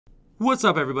What's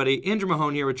up, everybody? Andrew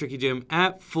Mahone here with Tricky Jim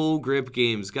at Full Grip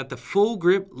Games. Got the Full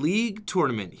Grip League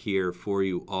Tournament here for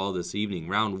you all this evening.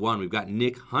 Round one, we've got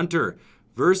Nick Hunter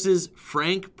versus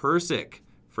Frank Persick.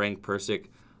 Frank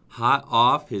Persick hot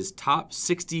off his top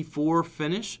 64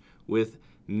 finish with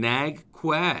Nag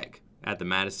Quag at the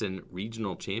Madison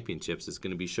Regional Championships. Is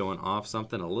going to be showing off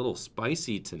something a little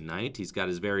spicy tonight. He's got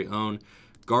his very own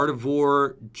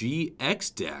Gardevoir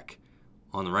GX deck.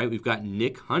 On the right, we've got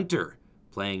Nick Hunter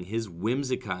playing his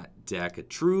Whimsicott deck, a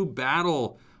true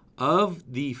battle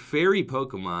of the fairy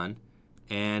Pokemon,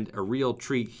 and a real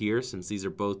treat here since these are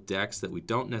both decks that we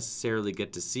don't necessarily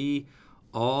get to see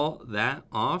all that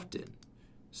often.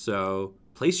 So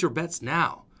place your bets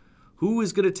now. Who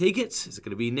is going to take it? Is it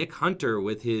going to be Nick Hunter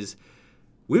with his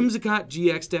Whimsicott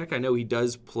GX deck? I know he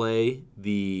does play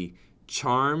the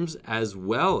Charms as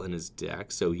well in his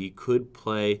deck, so he could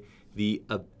play the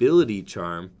Ability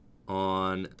Charm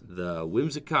on the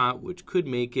Whimsicott, which could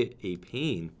make it a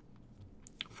pain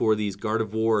for these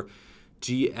Gardevoir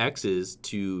GXs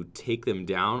to take them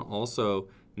down. Also,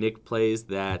 Nick plays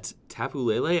that Tapu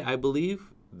Lele, I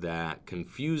believe, that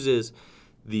confuses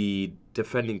the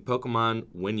defending Pokemon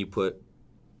when you put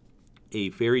a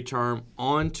Fairy Charm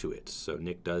onto it. So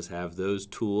Nick does have those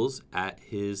tools at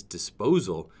his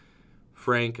disposal.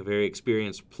 Frank, a very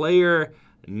experienced player,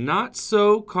 not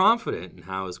so confident in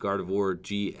how his Gardevoir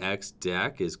GX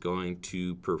deck is going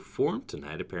to perform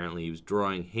tonight. Apparently, he was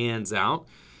drawing hands out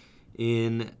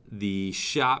in the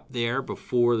shop there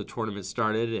before the tournament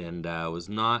started and was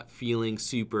not feeling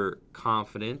super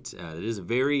confident. It is a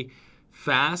very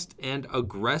fast and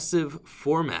aggressive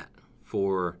format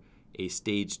for a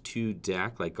Stage 2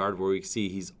 deck like Gardevoir. You can see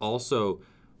he's also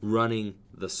running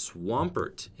the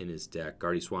Swampert in his deck.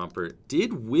 Gardy Swampert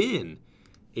did win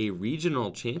a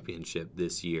regional championship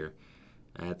this year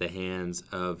at the hands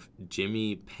of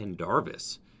Jimmy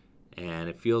Pendarvis. And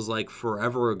it feels like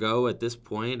forever ago at this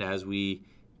point as we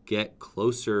get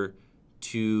closer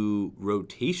to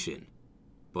rotation.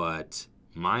 But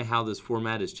how this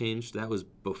format has changed. That was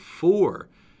before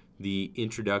the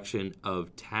introduction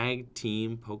of tag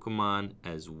team Pokemon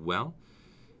as well.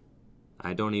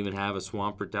 I don't even have a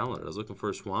Swampert download. I was looking for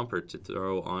a Swampert to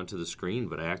throw onto the screen,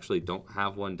 but I actually don't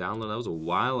have one download. That was a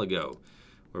while ago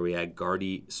where we had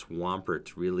Gardy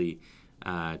Swampert really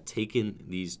taking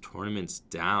these tournaments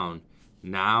down.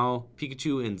 Now,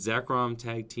 Pikachu and Zekrom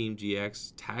Tag Team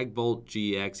GX, Tag Bolt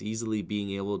GX, easily being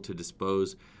able to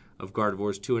dispose of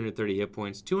Gardevoir's 230 hit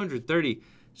points. 230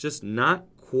 is just not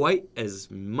quite as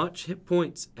much hit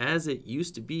points as it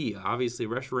used to be. Obviously,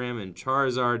 Reshiram and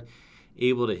Charizard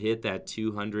able to hit that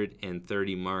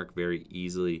 230 mark very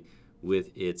easily with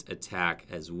its attack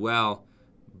as well.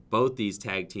 Both these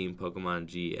tag team Pokemon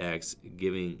GX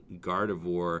giving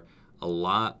Gardevoir a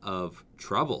lot of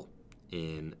trouble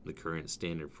in the current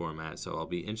standard format. So I'll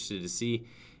be interested to see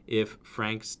if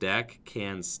Frank's deck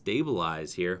can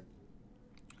stabilize here.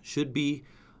 Should be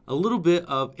a little bit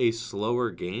of a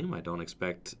slower game. I don't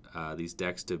expect these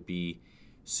decks to be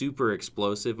super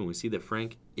explosive, and we see that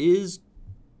Frank is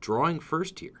drawing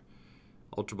first here.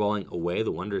 Ultra Balling away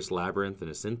the Wondrous Labyrinth and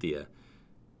a Cynthia.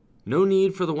 No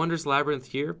need for the Wondrous Labyrinth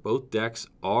here. Both decks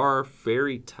are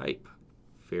fairy type,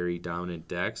 fairy dominant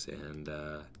decks, and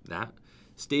that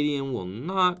stadium will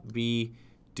not be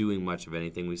doing much of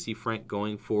anything. We see Frank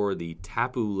going for the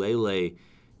Tapu Lele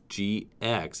GX,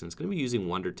 and it's going to be using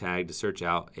Wonder Tag to search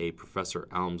out a Professor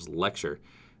Elm's Lecture.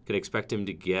 Could expect him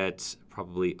to get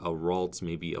probably a Ralts,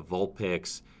 maybe a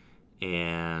Vulpix,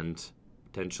 and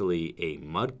potentially a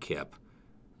Mudkip.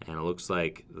 And it looks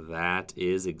like that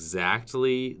is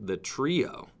exactly the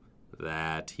trio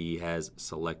that he has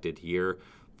selected here.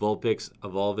 Vulpix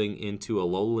evolving into a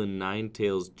Alolan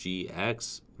Ninetales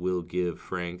GX will give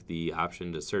Frank the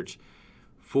option to search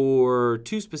for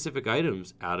two specific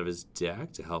items out of his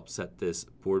deck to help set this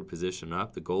board position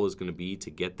up. The goal is going to be to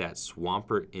get that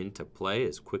Swampert into play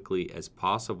as quickly as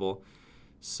possible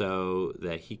so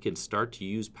that he can start to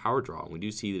use Power Draw. We do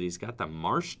see that he's got the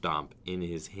Marsh Stomp in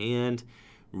his hand,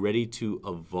 ready to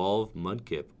evolve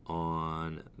Mudkip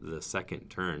on the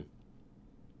second turn.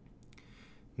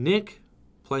 Nick,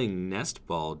 playing Nest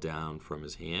Ball down from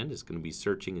his hand, is going to be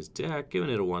searching his deck, giving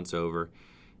it a once-over,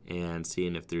 and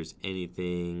seeing if there's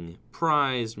anything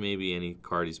prized, maybe any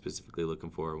card he's specifically looking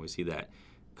for. And we see that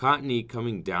Cottony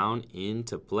coming down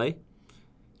into play.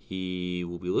 He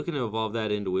will be looking to evolve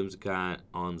that into Whimsicott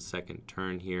on the second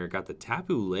turn here. Got the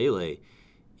Tapu Lele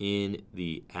in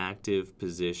the active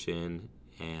position,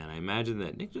 and I imagine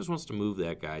that Nick just wants to move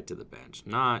that guy to the bench.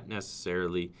 Not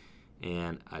necessarily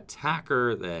an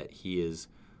attacker that he is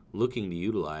looking to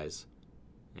utilize.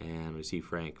 And we see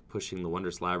Frank pushing the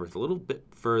Wondrous Labyrinth a little bit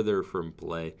further from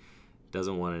play.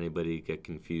 Doesn't want anybody to get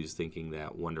confused thinking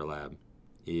that Wonderlab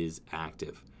is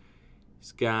active.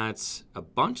 He's got a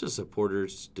bunch of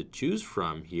supporters to choose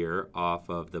from here off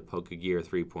of the Pokegear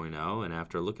 3.0, and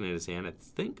after looking at his hand, I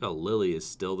think a Lily is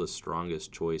still the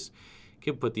strongest choice.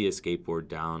 Can put the escape board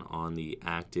down on the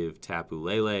active Tapu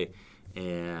Lele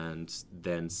and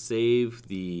then save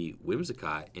the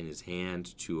Whimsicott in his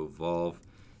hand to evolve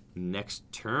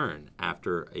next turn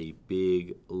after a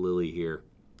big Lily here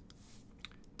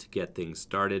to get things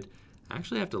started. I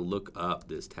actually have to look up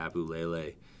this Tapu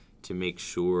Lele to make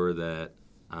sure that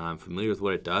I'm familiar with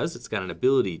what it does. It's got an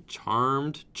ability,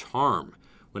 Charmed Charm.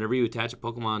 Whenever you attach a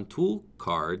Pokemon tool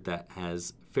card that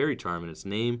has Fairy Charm in its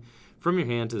name from your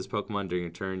hand to this Pokemon during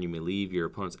your turn, you may leave your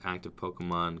opponent's active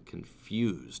Pokemon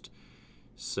confused.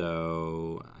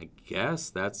 So I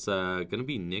guess that's going to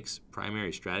be Nick's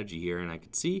primary strategy here, and I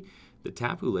could see the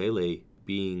Tapu Lele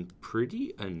being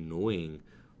pretty annoying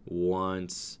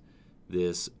once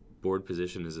this board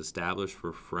position is established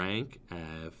for Frank.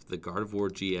 If the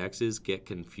Gardevoir GXs get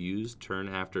confused turn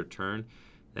after turn,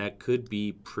 that could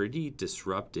be pretty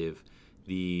disruptive.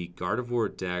 The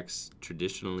Gardevoir decks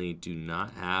traditionally do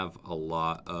not have a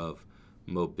lot of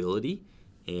mobility,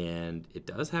 and it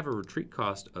does have a retreat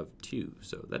cost of 2.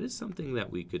 So that is something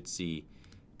that we could see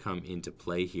come into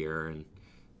play here. And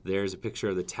there's a picture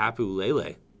of the Tapu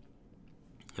Lele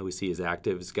that we see is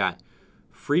active. It's got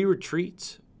free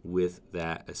retreat with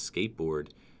that escape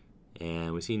board.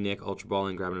 And we see Nick Ultra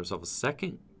Balling, grabbing himself a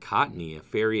second Cottony, a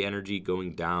fairy energy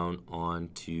going down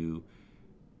onto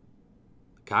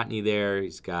Cottony there.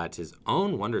 He's got his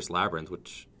own Wondrous Labyrinth,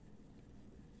 which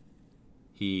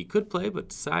he could play but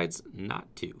decides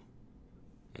not to.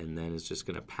 And then is just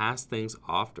going to pass things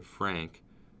off to Frank.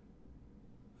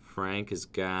 Frank has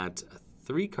got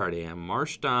a 3-card hand,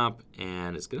 Marshtomp,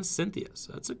 and is going to Cynthia.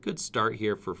 So that's a good start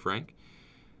here for Frank,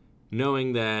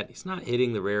 knowing that he's not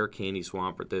hitting the rare Candy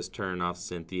Swampert this turn off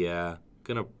Cynthia.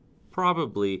 Going to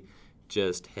probably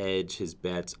just hedge his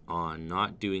bets on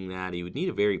not doing that. He would need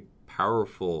a very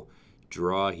powerful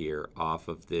draw here off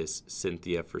of this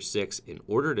Cynthia for 6 in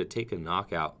order to take a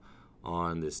knockout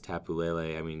on this Tapu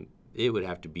Lele. I mean, it would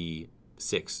have to be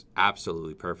 6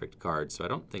 absolutely perfect cards, so I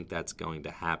don't think that's going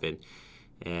to happen.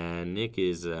 And Nick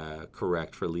is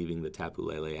correct for leaving the Tapu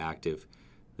Lele active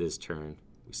this turn.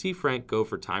 We see Frank go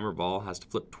for Timer Ball, has to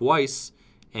flip twice,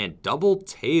 and double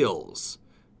tails.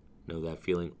 Know that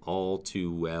feeling all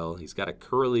too well. He's got a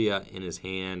Kirlia in his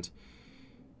hand,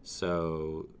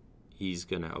 so he's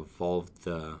going to evolve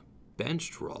the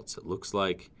benched Ralts, it looks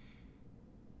like,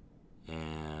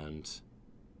 and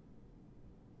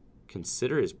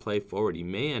consider his play forward. He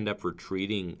may end up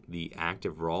retreating the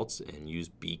active Ralts and use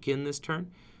Beacon this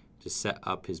turn to set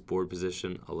up his board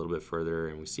position a little bit further,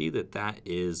 and we see that that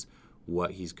is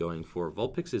what he's going for.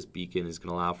 Vulpix's Beacon is going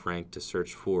to allow Frank to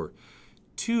search for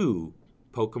 2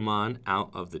 Pokemon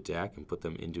out of the deck and put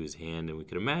them into his hand, and we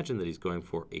can imagine that he's going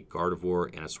for a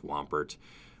Gardevoir and a Swampert.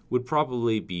 Would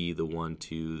probably be the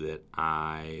 1-2 that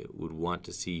I would want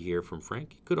to see here from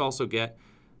Frank. He could also get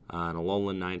an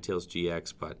Alolan Ninetales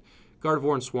GX, but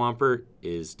Gardevoir and Swampert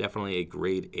is definitely a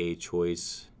grade A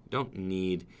choice. Don't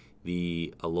need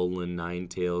the Alolan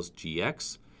Ninetales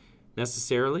GX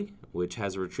necessarily, which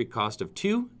has a retreat cost of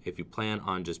 2. If you plan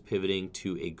on just pivoting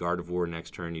to a Gardevoir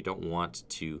next turn, you don't want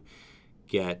to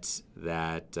get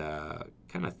that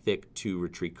kind of thick 2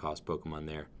 retreat cost Pokemon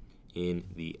there in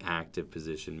the active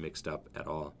position mixed up at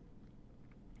all.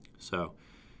 So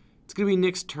it's going to be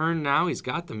Nick's turn now. He's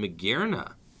got the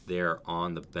Magearna there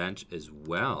on the bench as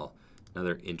well.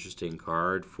 Another interesting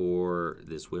card for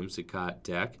this Whimsicott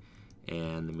deck.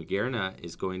 And the Magearna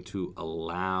is going to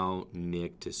allow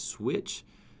Nick to switch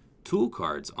tool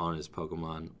cards on his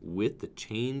Pokemon with the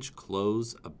Change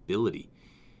Clothes ability.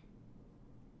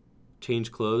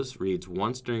 Change Clothes reads,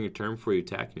 once during your turn before you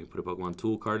attack, you put a Pokemon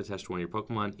tool card attached to one of your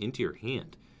Pokemon into your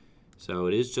hand. So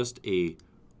it is just a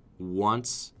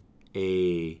once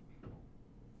a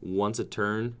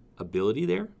turn ability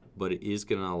there, but it is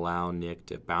going to allow Nick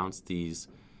to bounce these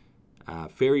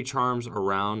Fairy Charms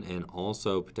around and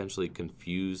also potentially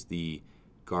confuse the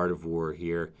Gardevoir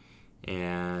here.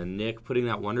 And Nick putting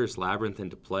that Wondrous Labyrinth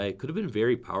into play could have been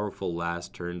very powerful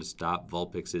last turn to stop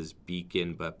Vulpix's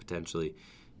Beacon, but potentially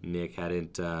Nick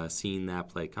hadn't seen that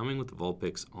play coming with the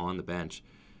Vulpix on the bench.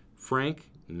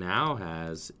 Frank now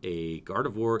has a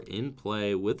Gardevoir in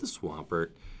play with the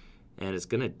Swampert, and it's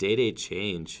going to Day-Day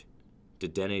change to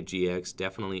Dene GX.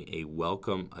 Definitely a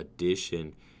welcome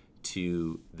addition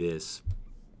to this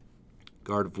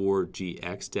Gardevoir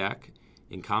GX deck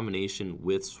in combination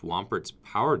with Swampert's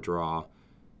Power Draw.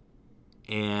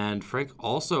 And Frank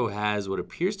also has what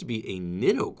appears to be a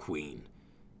Nidoqueen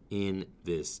in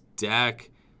this deck.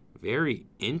 Very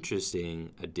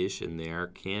interesting addition there.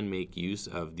 Can make use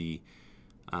of the,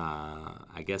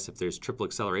 I guess if there's triple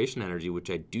acceleration energy, which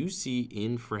I do see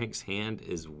in Frank's hand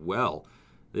as well.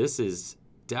 This is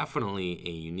definitely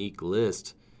a unique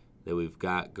list that we've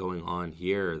got going on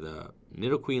here. The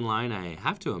Nidoqueen line, I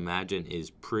have to imagine, is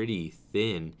pretty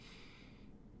thin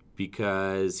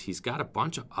because he's got a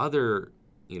bunch of other,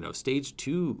 stage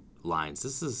 2 lines.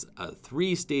 This is a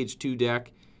 3 stage 2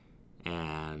 deck,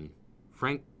 and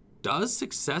Frank does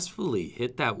successfully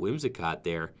hit that Whimsicott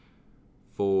there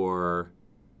for,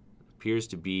 appears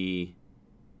to be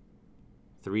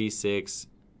 3, 6,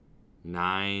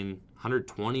 9,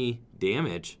 120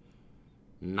 damage.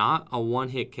 Not a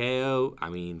one-hit KO. I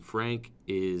mean, Frank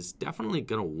is definitely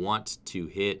going to want to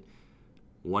hit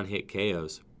one-hit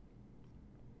KOs.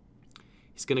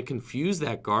 He's going to confuse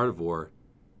that Gardevoir.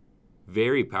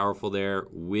 Very powerful there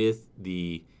with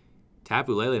the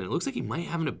Tapu Lele. And it looks like he might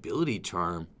have an ability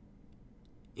charm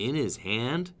in his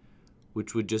hand,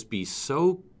 which would just be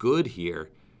so good here.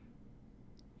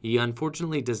 He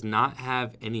unfortunately does not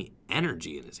have any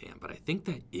energy in his hand, but I think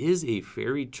that is a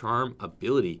Fairy Charm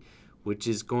ability, which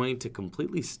is going to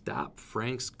completely stop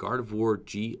Frank's Gardevoir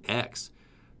GX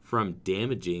from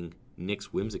damaging Nick's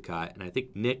Whimsicott. And I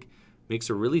think Nick makes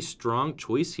a really strong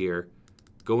choice here,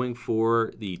 going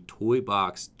for the Toy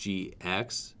Box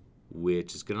GX,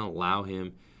 which is going to allow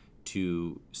him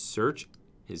to search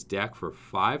his deck for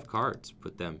 5 cards,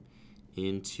 put them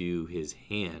into his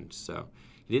hand. So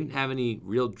he didn't have any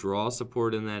real draw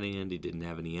support in that hand. He didn't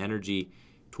have any energy.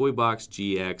 Toy Box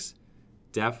GX,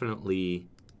 definitely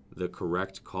the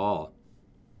correct call.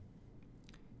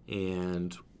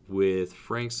 And with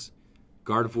Frank's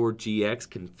Gardevoir GX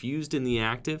confused in the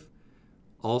active,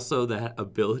 also that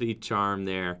ability charm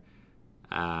there,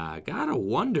 gotta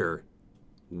wonder,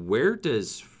 where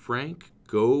does Frank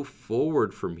go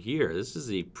forward from here? This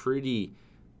is a pretty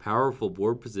powerful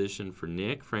board position for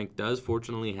Nick. Frank does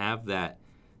fortunately have that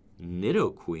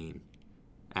Nidoqueen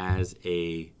as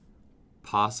a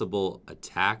possible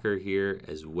attacker here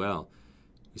as well.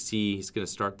 You see he's going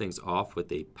to start things off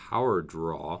with a power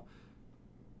draw,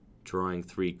 drawing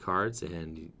 3 cards,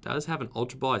 and he does have an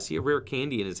Ultra Ball. I see a rare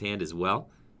candy in his hand as well,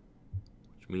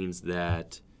 which means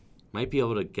that he might be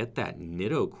able to get that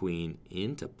Nidoqueen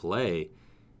into play.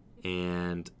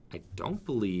 And I don't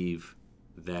believe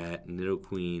that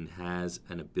Nidoqueen has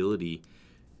an ability.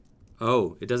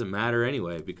 Oh, it doesn't matter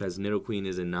anyway because Nidoqueen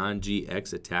is a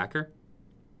non-GX attacker.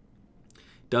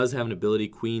 Does have an ability,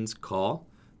 Queen's Call,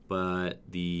 but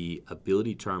the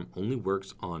ability charm only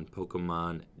works on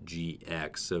Pokemon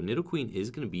GX. So Nidoqueen is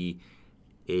going to be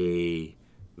a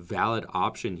valid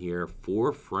option here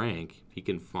for Frank if he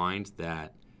can find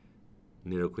that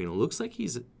Nidoqueen. It looks like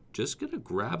he's just going to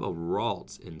grab a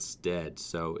Ralts instead.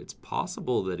 So it's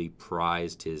possible that he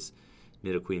prized his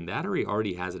Nidoqueen. That or he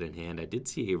already has it in hand. I did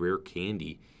see a rare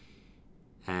candy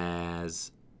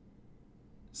as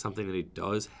something that he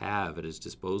does have at his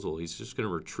disposal. He's just going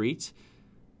to retreat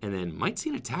and then might see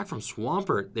an attack from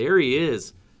Swampert. There he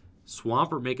is.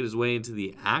 Swampert making his way into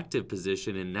the active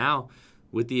position. And now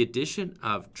with the addition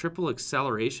of triple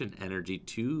acceleration energy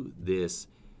to this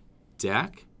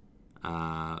deck,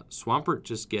 Swampert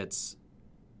just gets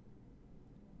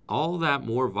all that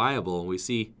more viable. We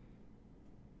see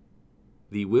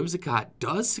the Whimsicott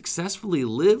does successfully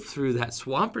live through that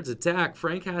Swampert's attack.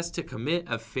 Frank has to commit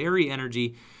a Fairy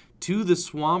Energy to the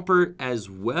Swampert as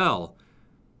well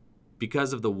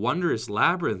because of the Wondrous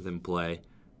Labyrinth in play.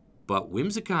 But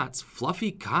Whimsicott's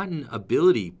Fluffy Cotton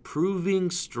ability proving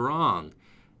strong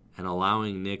and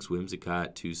allowing Nick's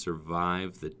Whimsicott to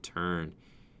survive the turn.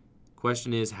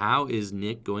 Question is, how is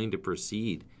Nick going to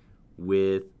proceed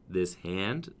with this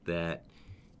hand that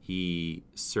he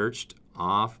searched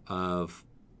off of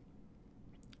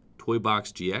Toy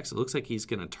Box GX? It looks like he's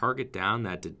going to target down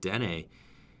that Dedenne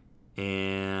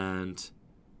and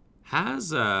has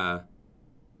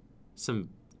some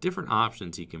different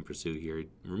options he can pursue here. He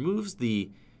removes the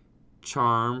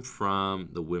charm from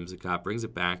the Whimsicott, brings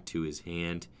it back to his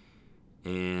hand,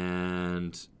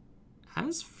 and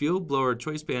has Field Blower,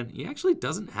 Choice Band. He actually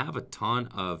doesn't have a ton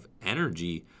of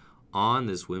energy on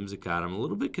this Whimsicott. I'm a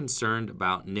little bit concerned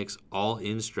about Nick's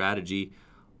all-in strategy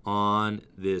on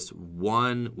this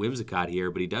one Whimsicott here,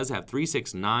 but he does have 3,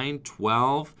 6, 9,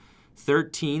 12,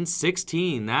 13,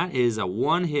 16. That is a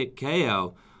one-hit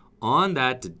KO on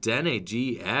that Dedenne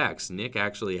GX. Nick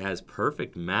actually has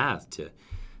perfect math to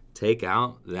take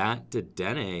out that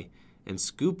Dedenne and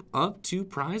scoop up 2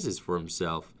 prizes for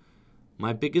himself.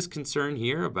 My biggest concern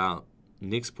here about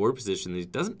Nick's board position. He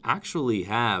doesn't actually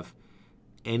have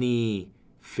any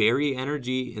fairy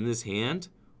energy in this hand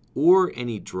or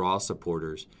any draw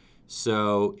supporters.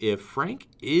 So if Frank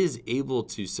is able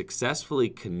to successfully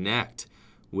connect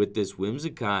with this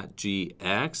Whimsicott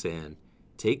GX and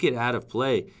take it out of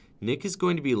play, Nick is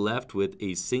going to be left with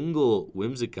a single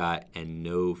Whimsicott and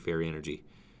no fairy energy.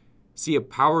 See a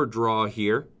power draw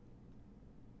here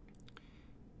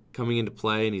coming into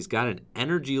play, and he's got an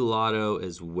energy lotto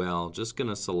as well. Just going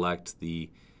to select the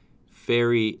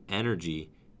fairy energy.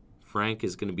 Frank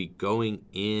is going to be going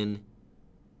in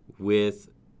with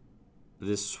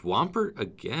this Swampert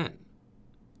again,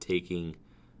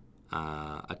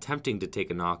 attempting to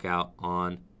take a knockout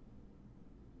on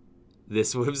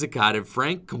this Whimsicott, and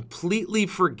Frank completely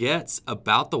forgets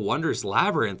about the Wondrous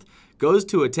Labyrinth, goes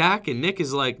to attack, and Nick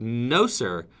is like, no,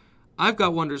 sir, I've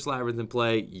got Wondrous Labyrinth in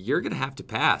play. You're going to have to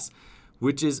pass,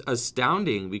 which is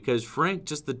astounding because Frank,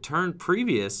 just the turn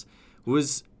previous,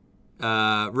 was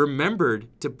remembered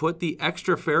to put the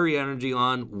extra fairy energy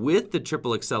on with the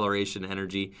triple acceleration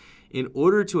energy in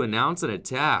order to announce an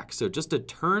attack. So just a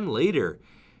turn later,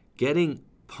 getting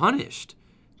punished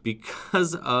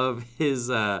because of his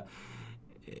own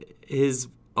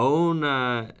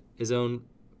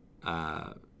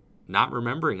not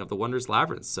remembering of the Wondrous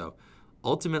Labyrinth. So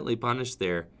ultimately punished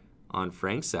there on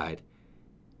Frank's side.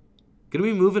 Gonna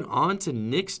be moving on to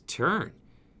Nick's turn.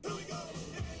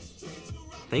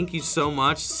 Thank you so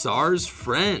much, SARS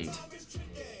Friend,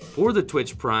 for the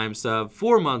Twitch Prime sub.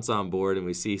 4 months on board, and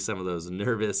we see some of those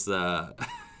nervous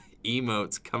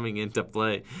emotes coming into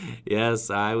play. Yes,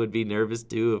 I would be nervous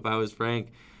too if I was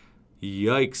Frank.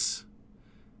 Yikes.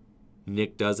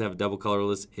 Nick does have a double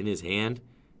colorless in his hand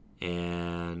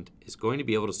and is going to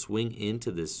be able to swing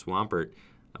into this Swampert.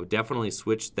 I would definitely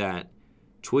switch that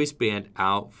Choice Band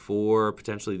out for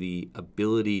potentially the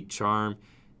Ability Charm,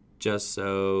 just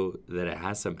so that it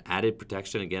has some added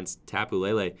protection against Tapu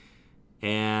Lele.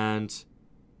 And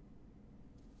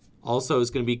also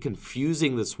is going to be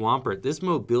confusing the Swampert. This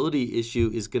mobility issue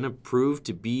is going to prove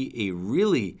to be a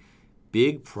really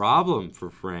big problem for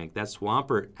Frank. That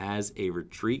Swampert has a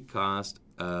retreat cost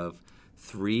of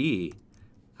 3,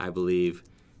 I believe,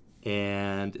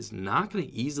 and is not going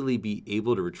to easily be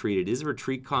able to retreat. It is a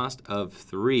retreat cost of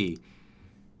 3.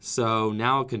 So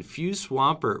now a confused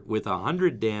Swampert with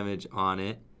 100 damage on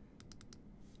it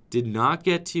did not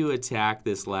get to attack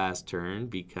this last turn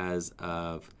because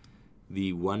of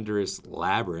the Wondrous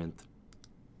Labyrinth.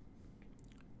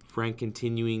 Frank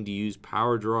continuing to use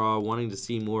Power Draw, wanting to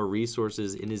see more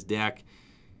resources in his deck.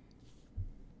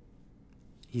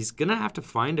 He's going to have to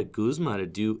find a Guzma to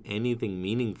do anything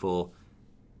meaningful.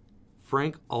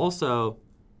 Frank also,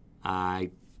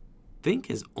 I think,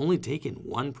 has only taken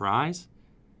 1 prize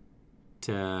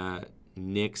to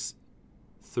Nick's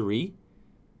 3.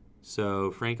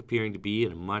 So Frank appearing to be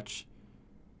in a much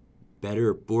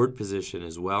better board position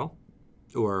as well.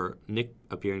 Or Nick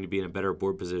appearing to be in a better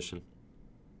board position.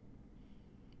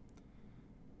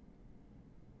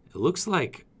 It looks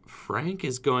like Frank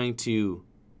is going to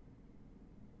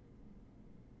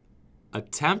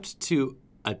attempt to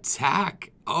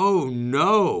attack. Oh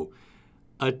no!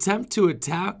 Attempt to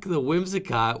attack the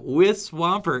Whimsicott with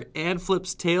Swampert and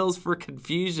flips tails for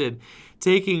confusion,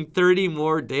 taking 30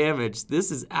 more damage.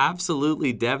 This is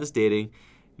absolutely devastating.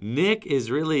 Nick is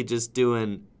really just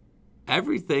doing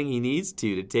everything he needs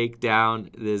to take down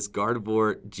this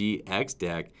Gardevoir GX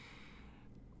deck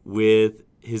with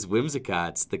his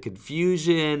Whimsicotts. The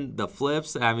confusion, the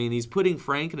flips. I mean, he's putting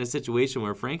Frank in a situation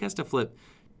where Frank has to flip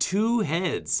 2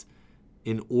 heads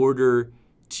in order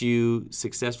to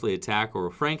successfully attack, or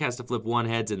Frank has to flip 1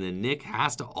 heads, and then Nick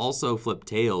has to also flip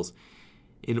tails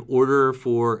in order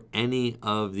for any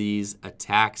of these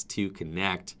attacks to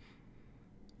connect.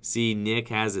 See, Nick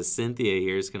has a Cynthia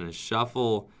here. He's going to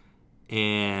shuffle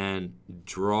and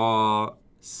draw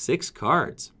 6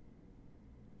 cards.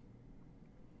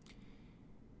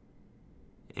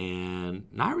 And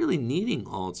not really needing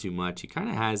all too much. He kind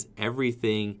of has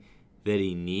everything that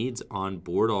he needs on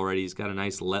board already. He's got a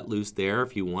nice let loose there.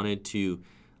 If you wanted to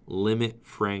limit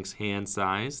Frank's hand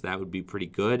size, that would be pretty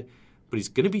good. But he's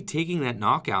going to be taking that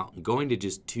knockout and going to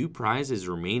just 2 prizes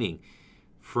remaining.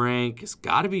 Frank has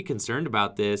got to be concerned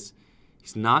about this.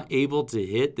 He's not able to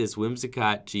hit this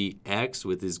Whimsicott GX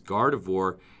with his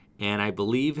Gardevoir, and I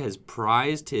believe has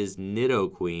prized his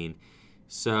Nidoqueen.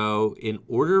 So in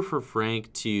order for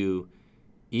Frank to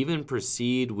even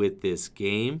proceed with this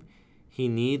game, he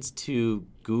needs to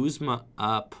Guzma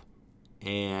up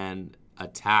and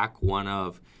attack one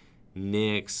of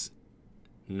Nick's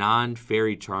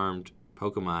non-fairy charmed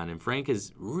Pokemon. And Frank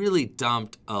has really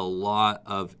dumped a lot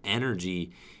of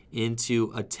energy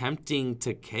into attempting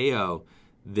to KO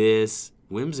this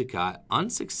Whimsicott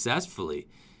unsuccessfully.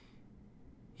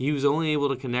 He was only able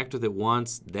to connect with it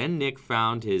once. Then Nick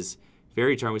found his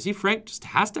Fairy Charm. We see Frank just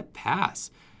has to pass.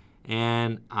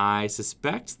 And I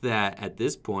suspect that at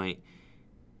this point,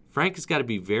 Frank has got to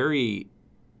be very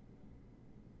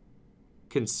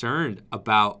concerned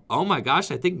about, oh my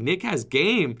gosh, I think Nick has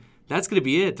game. That's going to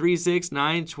be it. 3, 6,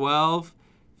 9, 12,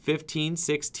 15,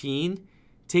 16.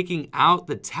 Taking out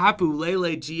the Tapu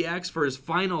Lele GX for his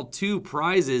final 2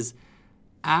 prizes.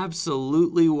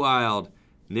 Absolutely wild.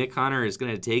 Nick Hunter is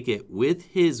going to take it with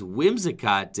his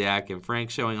Whimsicott deck, and Frank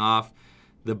showing off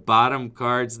the bottom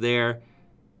cards there.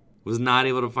 Was not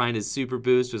able to find his Super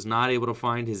Boost, was not able to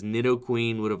find his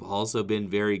Nidoqueen, would have also been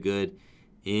very good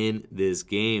in this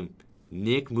game.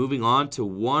 Nick moving on to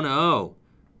 1-0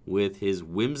 with his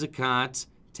Whimsicott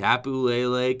Tapu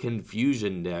Lele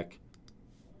Confusion deck.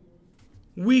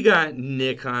 We got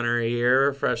Nick Hunter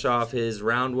here, fresh off his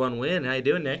round 1 win. How you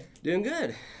doing, Nick? Doing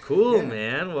good. Cool,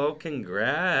 man. Well,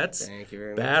 congrats. Thank you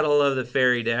very much. Battle of the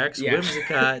Fairy decks. Yeah.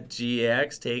 Whimsicott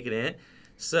GX taking it.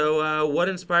 So, what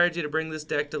inspired you to bring this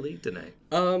deck to League tonight?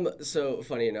 So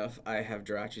funny enough, I have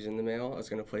Jirachis in the mail. I was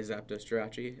going to play Zapdos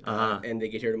Jirachi, and they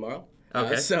get here tomorrow.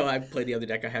 Okay. So I played the other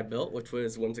deck I had built, which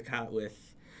was Whimsicott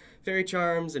with Fairy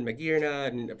Charms and Magearna,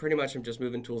 and pretty much I'm just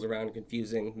moving tools around,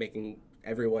 confusing, making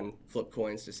everyone flip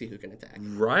coins to see who can attack.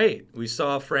 Right. We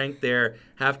saw Frank there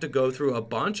have to go through a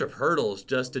bunch of hurdles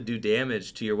just to do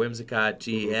damage to your Whimsicott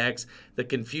GX. The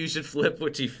confusion flip,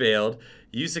 which he failed.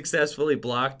 You successfully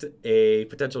blocked a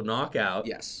potential knockout.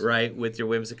 Yes. Right, with your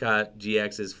Whimsicott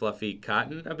GX's Fluffy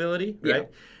Cotton ability, right?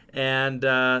 Yeah. And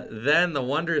then the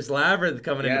Wondrous Labyrinth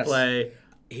coming into play.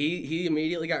 He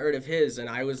immediately got rid of his, and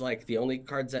I was like, the only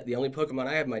Pokemon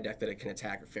I have in my deck that can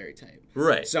attack are Fairy type.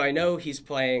 Right. So I know he's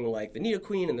playing like the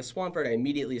Nidoqueen and the Swampert. I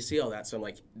immediately see all that, so I'm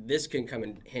like, this can come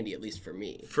in handy at least for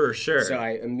me. For sure. So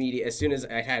I as soon as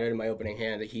I had it in my opening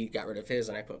hand, he got rid of his,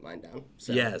 and I put mine down.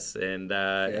 So yes, and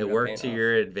it worked to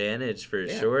your advantage for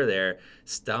sure there,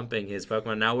 stumping his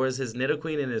Pokemon. Now, was his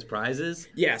Nidoqueen in his prizes?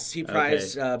 Yes, he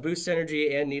prized Boost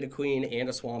Energy and Nidoqueen and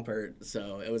a Swampert,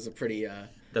 so it was a pretty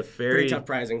pretty tough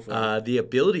prizing for him. The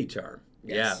ability charm.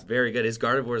 Yes. Yeah, very good. His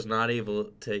Gardevoir is not able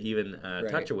to even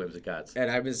touch a Whimsicott. And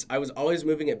I was always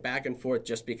moving it back and forth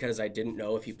just because I didn't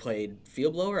know if he played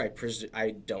Field Blower.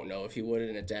 I don't know if he would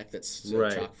in a deck that's so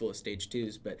chock full of stage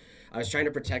 2s, but I was trying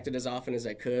to protect it as often as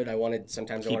I could.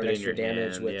 Sometimes I wanted extra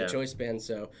damage with the Choice Band,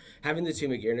 so having the 2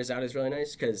 Magearnas out is really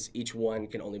nice because each one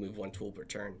can only move 1 tool per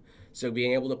turn. So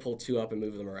being able to pull 2 up and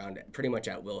move them around pretty much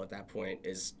at will at that point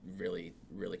is really,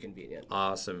 really convenient.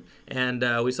 Awesome. And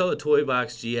we saw the Toy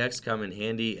Box GX come in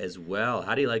handy as well.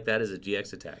 How do you like that as a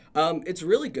GX attack? It's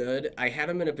really good. I had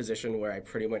him in a position where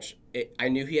I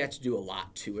knew he had to do a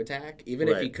lot to attack. Even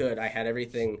if he could, I had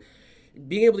everything.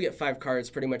 Being able to get 5 cards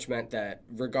pretty much meant that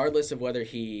regardless of whether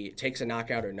he takes a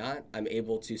knockout or not, I'm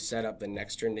able to set up the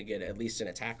next turn to get at least an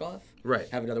attack off. Right.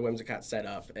 Have another Whimsicott set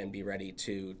up and be ready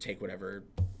to take whatever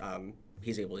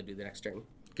he's able to do the next turn.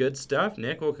 Good stuff,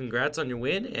 Nick. Well, congrats on your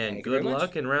win, and good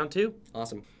luck in round 2.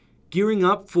 Awesome. Gearing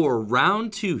up for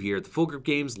round 2 here at the Full Grip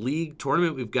Games League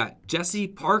Tournament, we've got Jesse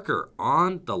Parker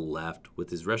on the left with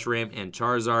his Reshiram and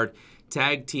Charizard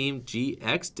Tag Team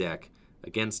GX deck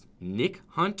against Nick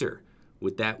Hunter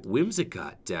with that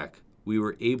Whimsicott deck. We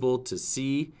were able to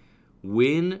see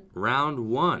win round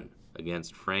 1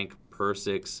 against Frank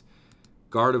Persick's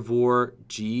Gardevoir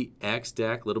GX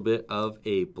deck. A little bit of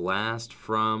a blast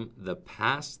from the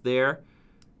past there.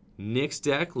 Nick's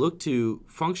deck looked to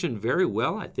function very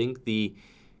well. I think the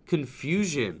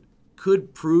confusion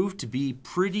could prove to be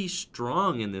pretty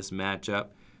strong in this matchup,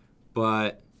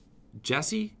 but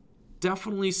Jesse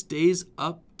definitely stays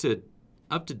up to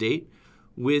date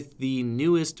with the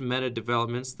newest meta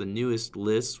developments, the newest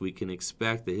lists. We can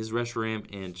expect that his Reshiram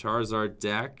and Charizard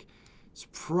deck is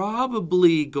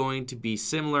probably going to be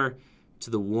similar to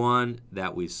the one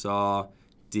that we saw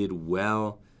did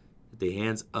well at the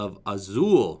hands of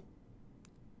Azul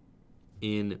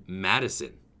in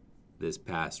Madison this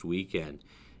past weekend.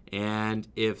 And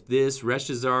if this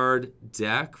Reshizard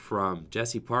deck from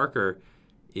Jesse Parker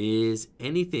is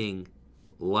anything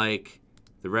like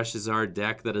the Reshizard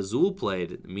deck that Azul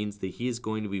played, it means that he's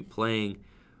going to be playing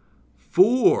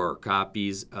 4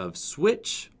 copies of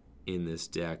Switch in this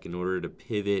deck in order to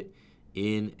pivot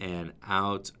in and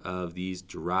out of these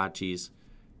Jirachis,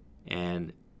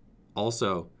 and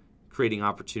also creating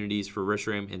opportunities for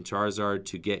Reshiram and Charizard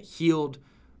to get healed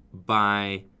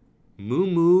by Moo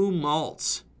Moo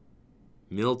Malt's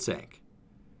Miltank.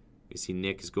 We see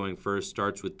Nick is going first,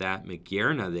 starts with that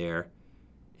Magearna there,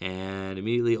 And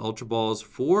immediately Ultra Balls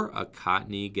for a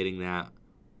Cottony, getting that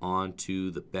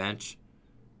onto the bench.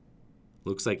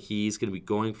 Looks like he's going to be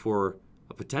going for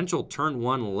a potential turn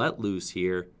 1 Let Loose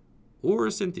here, or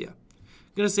a Cynthia.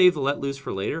 I'm going to save the Let Loose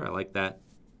for later. I like that.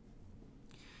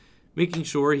 Making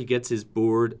sure he gets his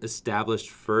board established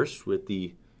first with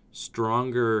the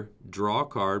stronger draw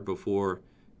card before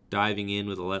diving in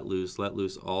with a Let Loose. Let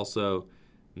Loose also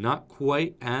not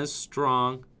quite as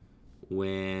strong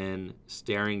when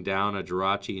staring down a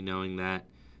Jirachi, knowing that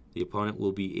the opponent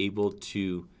will be able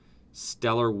to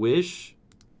Stellar Wish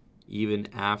even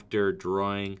after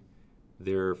drawing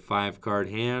their 5-card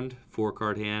hand,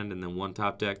 4-card hand, and then 1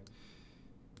 top deck,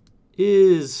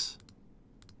 is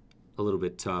a little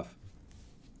bit tough.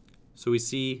 So we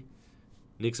see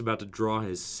Nick's about to draw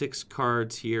his 6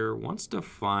 cards here, wants to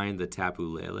find the Tapu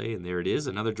Lele, and there it is,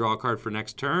 another draw card for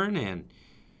next turn, and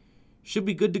should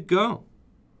be good to go.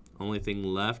 Only thing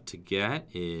left to get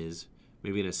is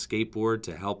maybe an escape board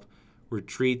to help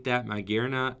retreat that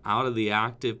Magearna out of the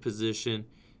active position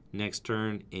next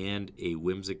turn, and a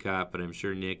Whimsicott, but I'm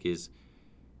sure Nick is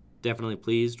definitely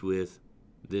pleased with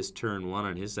this turn 1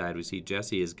 on his side. We see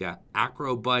Jesse has got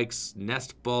Acro Bikes,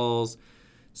 Nest Balls,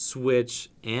 Switch,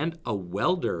 and a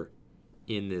Welder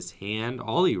in this hand.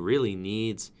 All he really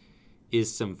needs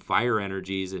is some Fire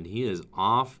Energies, and he is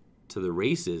off to the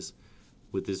races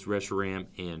with this Reshiram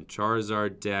and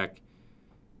Charizard deck.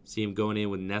 See him going in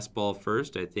with Nest Ball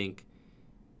first, I think.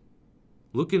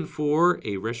 Looking for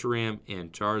a Reshiram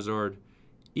and Charizard.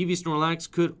 Eevee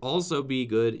Snorlax could also be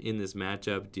good in this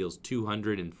matchup. Deals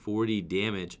 240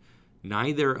 damage.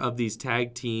 Neither of these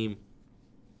tag team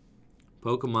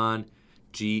Pokemon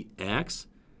GX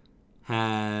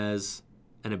has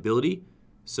an ability.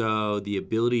 So the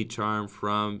ability charm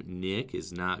from Nick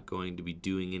is not going to be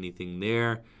doing anything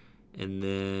there. And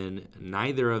then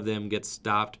neither of them gets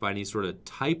stopped by any sort of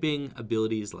typing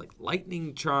abilities like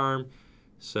Lightning Charm.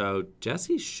 So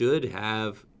Jesse should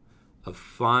have a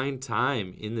fine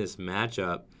time in this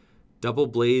matchup. Double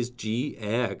Blaze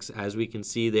GX, as we can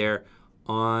see there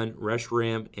on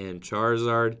Reshiram and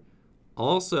Charizard,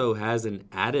 also has an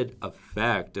added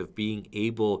effect of being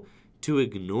able to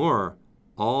ignore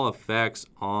all effects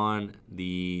on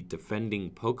the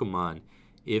defending Pokemon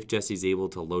if Jesse's able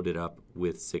to load it up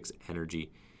with 6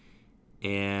 energy.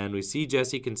 And we see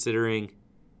Jesse considering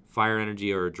Fire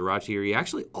Energy or Jirachi here. He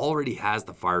actually already has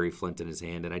the Fiery Flint in his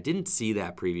hand, and I didn't see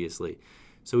that previously.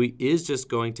 So he is just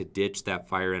going to ditch that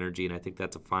Fire Energy, and I think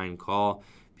that's a fine call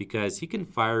because he can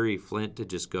Fiery Flint to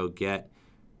just go get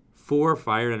 4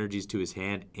 Fire Energies to his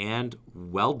hand and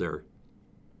Welder.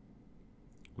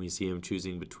 We see him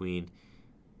choosing between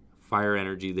Fire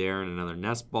Energy there and another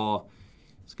Nest Ball.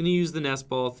 He's going to use the Nest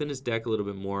Ball, thin his deck a little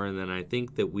bit more, and then I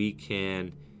think that we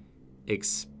can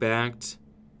expect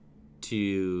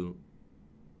to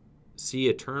see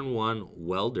a turn 1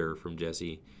 Welder from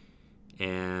Jesse,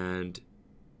 and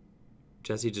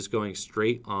Jesse just going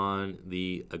straight on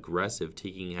the aggressive,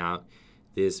 taking out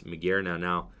this Magearna.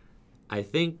 Now, I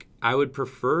think I would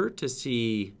prefer to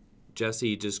see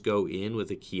Jesse just go in with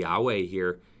a Kiawe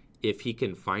here if he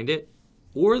can find it,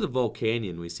 or the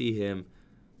Volcanion. We see him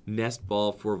Nest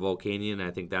Ball for Volcanion.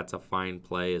 I think that's a fine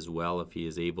play as well if he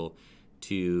is able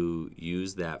to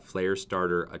use that Flare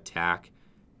Starter attack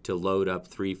to load up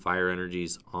 3 Fire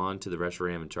Energies onto the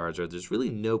Reshiram and Charizard. There's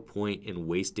really no point in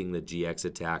wasting the GX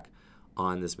attack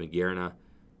on this Magearna.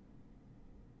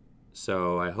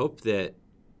 So I hope that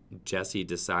Jesse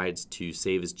decides to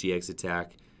save his GX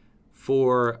attack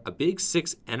for a big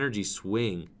 6 energy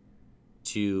swing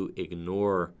to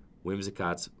ignore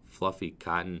Whimsicott's Fluffy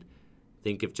Cotton. I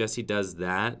think if Jesse does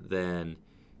that, then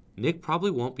Nick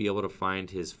probably won't be able to find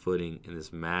his footing in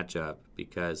this matchup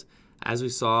because, as we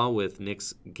saw with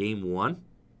Nick's Game 1,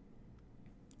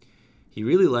 he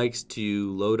really likes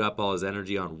to load up all his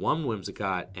energy on one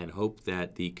Whimsicott and hope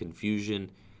that the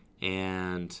confusion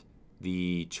and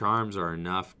the charms are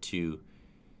enough to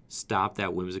stop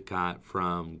that Whimsicott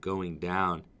from going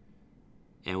down.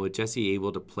 And with Jesse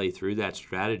able to play through that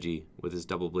strategy with his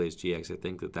Double Blaze GX, I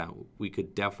think that we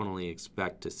could definitely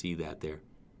expect to see that there.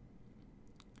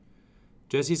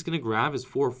 Jesse's going to grab his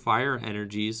 4 Fire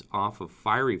Energies off of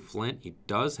Fiery Flint. He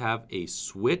does have a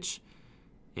Switch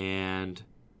and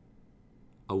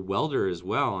a Welder as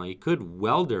well. He could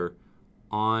Welder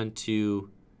onto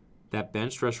that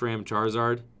benched Reshiram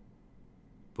Charizard,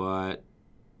 but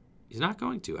he's not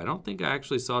going to. I don't think I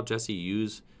actually saw Jesse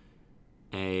use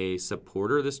a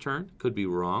supporter this turn. Could be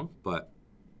wrong, but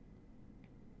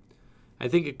I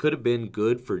think it could have been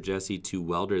good for Jesse to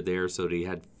Welder there so that he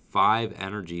had 5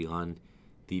 energy on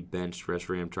the benched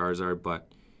Reshiram Charizard,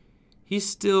 but he's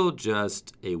still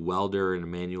just a welder and a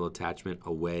manual attachment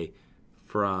away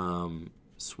from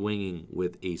swinging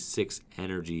with a 6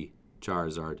 energy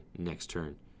Charizard next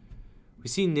turn. We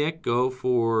see Nick go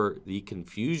for the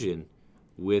confusion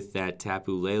with that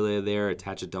Tapu Lele there,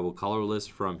 attach a double colorless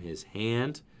from his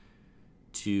hand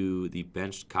to the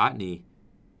benched Cottonee,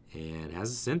 and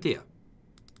has a Cynthia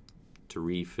to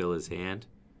refill his hand.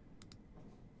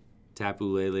 Tapu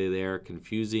Lele there,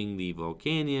 confusing the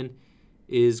Volcanion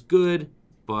is good,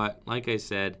 but like I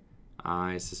said,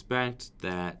 I suspect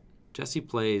that Jesse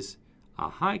plays a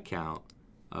high count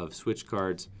of switch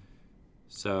cards,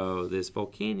 so this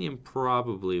Volcanion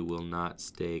probably will not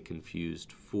stay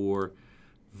confused for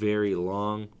very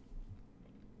long.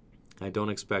 I don't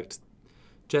expect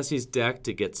Jesse's deck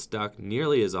to get stuck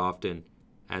nearly as often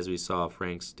as we saw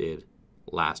Frank's did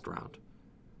last round.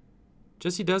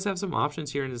 Jesse does have some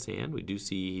options here in his hand. We do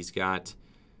see he's got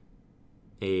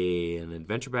an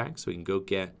adventure bag, so he can go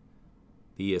get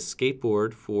the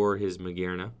skateboard for his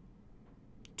Magearna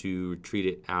to retreat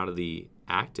it out of the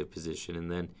active position.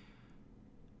 And then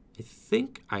I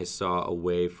think I saw a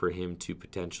way for him to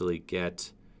potentially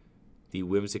get the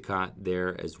Whimsicott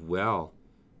there as well.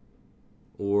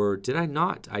 Or did I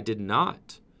not? I did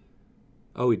not.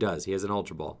 Oh, he does. He has an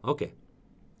Ultra Ball. Okay.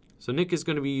 So Nick is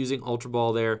going to be using Ultra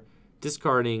Ball there,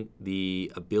 discarding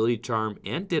the Ability Charm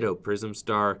and Ditto Prism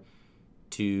Star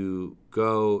to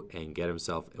go and get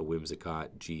himself a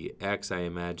Whimsicott GX, I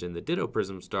imagine. The Ditto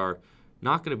Prism Star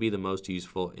not going to be the most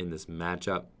useful in this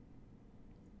matchup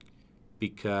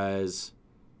because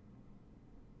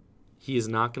he is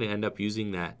not going to end up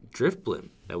using that Drift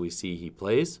Blim that we see he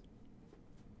plays.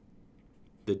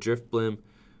 The Drift Blim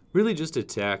really just a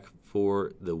tech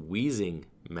for the Weezing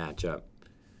matchup.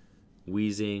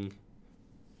 Weezing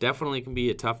definitely can be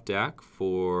a tough deck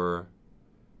for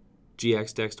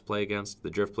GX decks to play against. The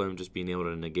Drift Blim just being able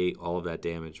to negate all of that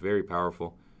damage. Very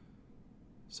powerful.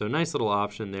 So nice little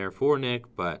option there for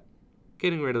Nick, but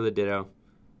getting rid of the Ditto,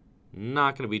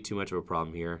 not going to be too much of a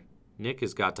problem here. Nick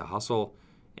has got to hustle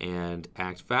and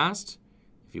act fast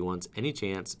if he wants any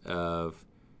chance of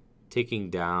taking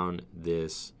down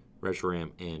this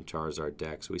Reshiram and Charizard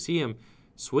deck. So we see him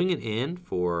swinging in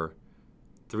for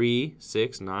 3,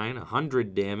 6, 9,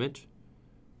 100 damage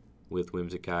with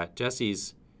Whimsicott.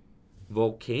 Jesse's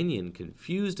Volcanion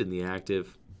confused in the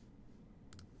active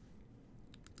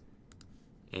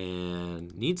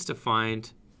and needs to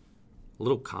find a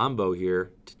little combo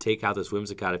here to take out this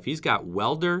Whimsicott. If he's got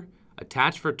Welder,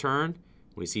 attach for turn,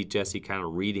 we see Jesse kind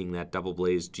of reading that Double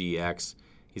Blaze GX.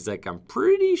 He's like, I'm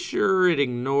pretty sure it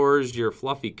ignores your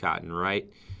Fluffy Cotton, right?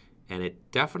 And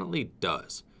it definitely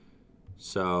does.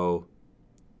 So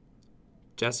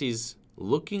Jesse's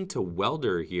looking to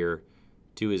Welder here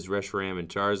to his Reshiram and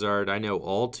Charizard. I know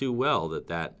all too well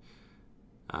that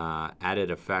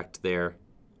added effect there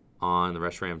on the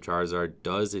Reshiram Charizard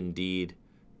does indeed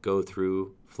go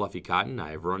through Fluffy Cotton.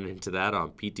 I've run into that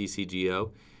on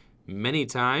PTCGO many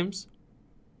times.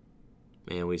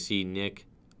 And we see Nick,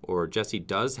 or Jesse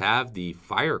does have the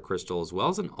Fire Crystal as well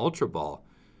as an Ultra Ball.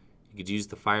 You could use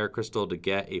the Fire Crystal to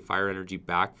get a Fire Energy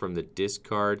back from the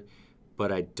discard,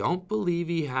 but I don't believe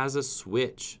he has a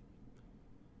switch.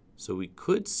 So we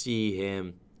could see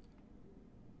him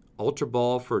Ultra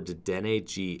Ball for Dedenne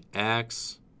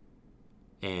GX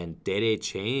and Dede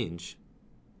change.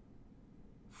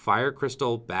 Fire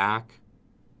Crystal back,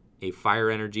 a Fire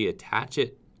Energy, attach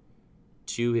it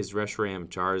to his Reshiram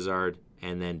Charizard,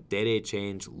 and then Dede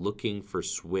change looking for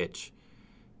switch.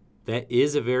 That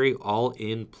is a very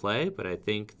all-in play, but I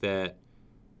think that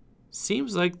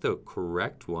seems like the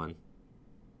correct one.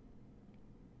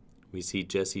 We see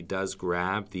Jesse does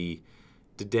grab the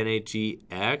Dedenne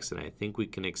GX, and I think we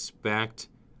can expect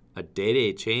a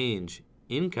Dede change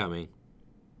incoming,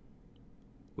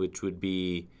 which would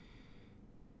be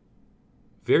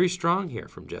very strong here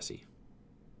from Jesse.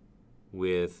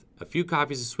 With a few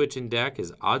copies of Switch in deck,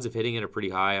 his odds of hitting it are pretty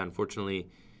high. Unfortunately,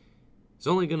 he's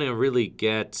only going to really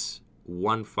get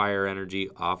one Fire Energy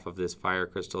off of this Fire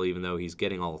Crystal, even though he's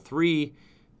getting all 3.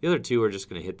 The other 2 are just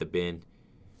going to hit the bin.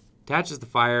 Attaches the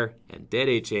Fire and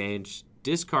Dede change,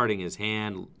 discarding his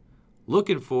hand,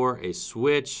 looking for a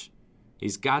switch.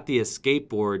 He's got the Escape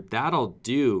Board. That'll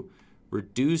do,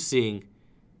 reducing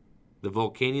the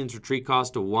Volcanion's retreat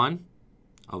cost to 1.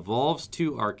 Evolves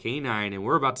to Arcanine, and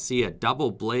we're about to see a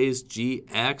Double Blaze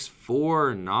GX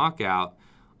 4 knockout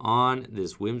on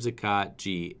this Whimsicott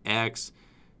GX.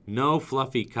 No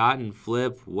Fluffy Cotton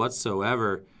flip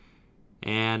whatsoever,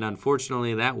 and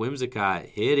unfortunately that Whimsicott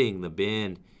hitting the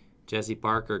bin. Jesse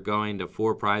Parker going to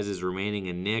 4 prizes remaining,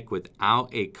 and Nick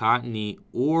without a Cottonee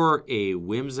or a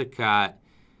Whimsicott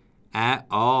at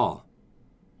all.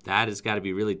 that has got to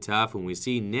be really tough when we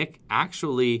see Nick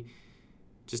actually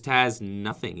just has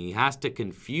nothing. He has to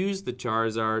confuse the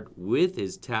Charizard with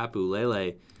his Tapu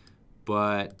Lele,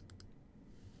 but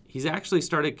he's actually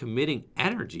started committing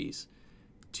energies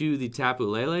to the Tapu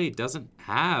Lele. He doesn't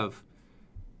have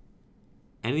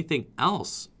anything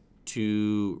else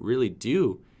to really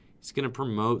do. He's going to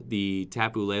promote the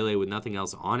Tapu Lele with nothing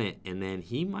else on it, and then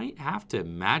he might have to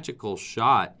magical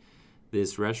shot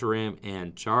this Reshiram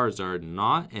and Charizard.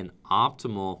 Not an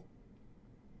optimal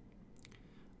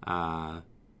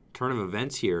turn of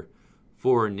events here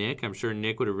for Nick. I'm sure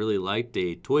Nick would have really liked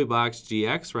a Toy Box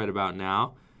GX right about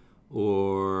now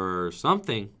or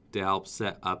something to help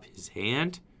set up his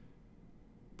hand.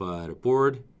 But a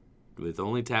board with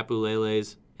only Tapu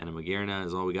Leles and a Magearna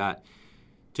is all we got.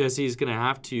 Jesse's going to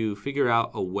have to figure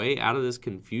out a way out of this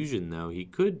confusion, though. He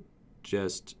could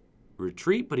just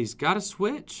retreat, but he's got to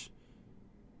switch.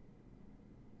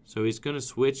 So he's going to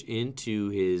switch into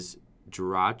his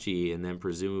Jirachi and then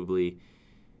presumably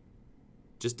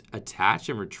just attach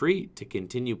and retreat to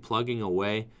continue plugging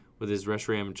away with his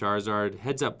Reshiram and Charizard.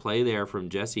 Heads up play there from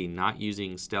Jesse, not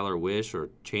using Stellar Wish or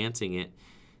chancing it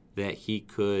that he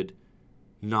could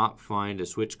not find a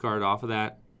switch card off of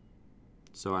that.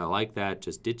 So I like that,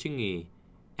 just ditching the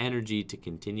energy to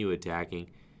continue attacking.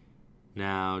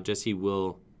 Now Jesse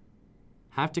will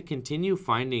have to continue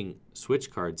finding switch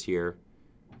cards here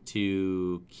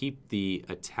to keep the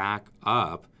attack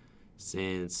up,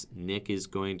 since Nick is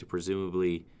going to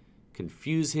presumably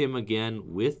confuse him again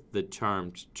with the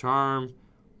Charmed Charm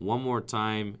one more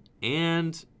time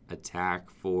and attack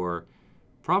for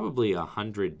probably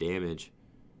 100 damage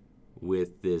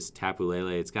with this Tapu Lele.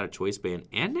 It's got a choice band,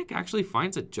 and Nick actually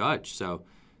finds a Judge, so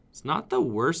it's not the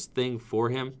worst thing for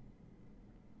him.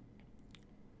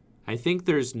 I think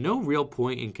there's no real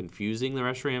point in confusing the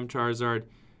Reshiram Charizard.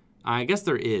 I guess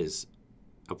there is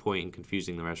a point in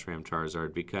confusing the Reshiram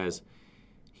Charizard because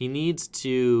he needs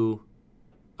to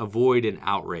avoid an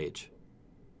outrage.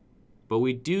 But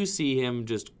we do see him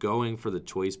just going for the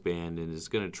choice band and is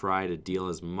going to try to deal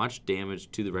as much damage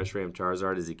to the Reshiram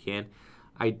Charizard as he can.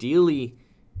 Ideally,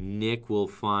 Nick will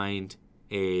find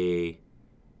a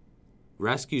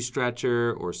rescue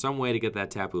stretcher or some way to get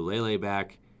that Tapu Lele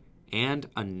back and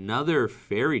another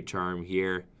Fairy Charm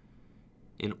here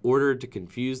in order to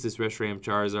confuse this Reshiram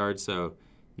Charizard so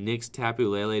Nick's Tapu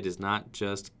Lele does not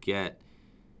just get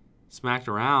smacked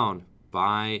around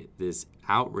by this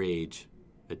outrage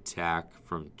attack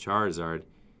from Charizard.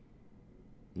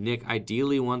 Nick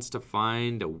ideally wants to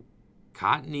find a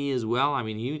Cottony as well. I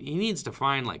mean, he needs to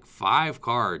find like 5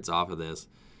 cards off of this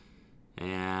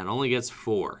and only gets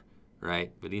 4,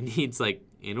 right? But he needs, like,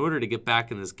 in order to get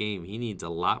back in this game, he needs a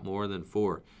lot more than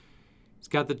 4. He's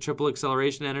got the triple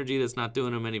acceleration energy that's not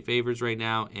doing him any favors right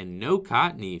now, and no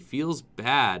Cottony. Feels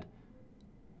bad.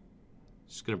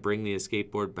 Just going to bring the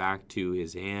escape board back to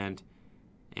his hand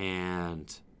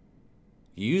and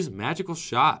use Magical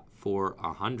Shot for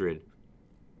 100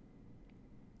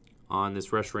 on this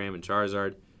Reshiram and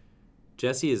Charizard.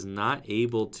 Jesse is not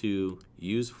able to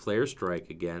use Flare Strike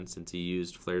again since he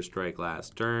used Flare Strike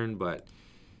last turn, but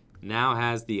now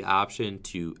has the option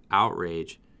to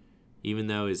Outrage. Even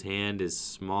though his hand is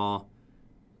small,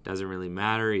 doesn't really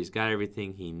matter. He's got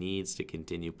everything he needs to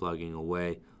continue plugging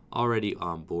away, already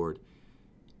on board.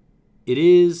 It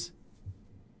is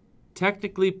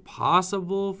technically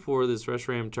possible for this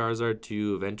Reshiram Charizard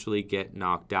to eventually get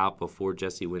knocked out before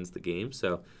Jesse wins the game,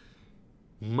 so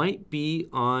might be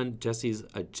on Jesse's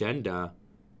agenda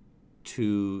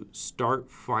to start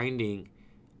finding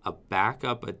a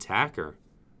backup attacker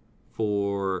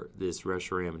for this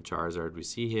Reshiram and Charizard. We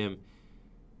see him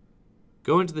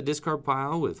go into the discard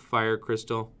pile with Fire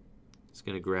Crystal. He's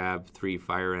going to grab 3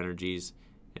 Fire Energies.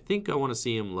 I think I want to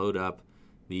see him load up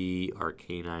the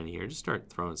Arcanine here. Just start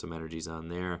throwing some energies on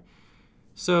there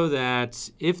so that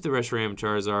if the Reshiram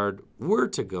Charizard were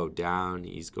to go down,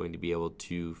 he's going to be able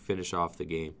to finish off the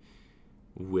game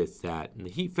with that. And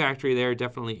the Heat Factory there,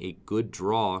 definitely a good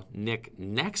draw. Nick,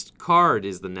 next card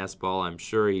is the Nest Ball. I'm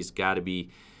sure he's got to be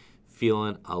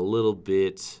feeling a little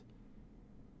bit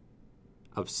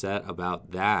upset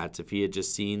about that. If he had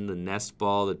just seen the Nest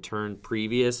Ball the turn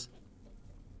previous,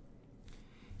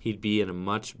 he'd be in a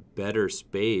much better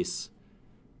space,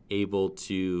 able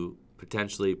to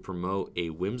potentially promote a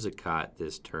Whimsicott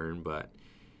this turn, but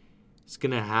he's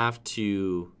going to have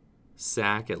to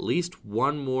sack at least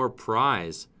one more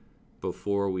prize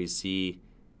before we see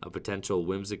a potential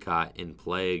Whimsicott in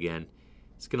play again.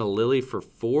 He's going to Lily for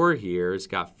 4 here. He's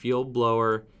got Field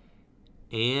Blower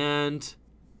and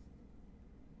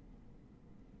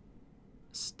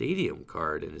Stadium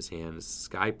card in his hand,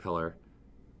 Sky Pillar.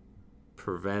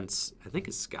 prevents, I think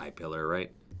it's Sky Pillar, right?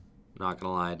 Not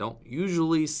going to lie, I don't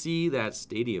usually see that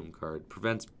stadium card.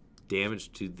 Prevents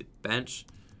damage to the bench.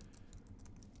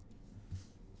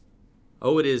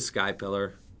 Oh, it is Sky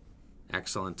Pillar.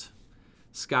 Excellent.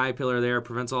 Sky Pillar there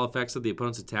prevents all effects of the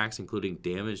opponent's attacks, including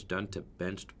damage done to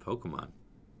benched Pokemon.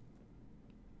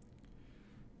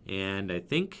 And I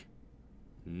think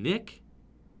Nick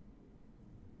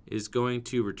is going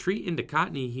to retreat into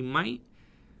Cottony. He might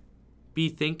be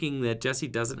thinking that Jesse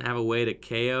doesn't have a way to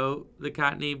KO the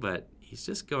Cottony, but he's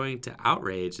just going to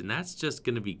Outrage, and that's just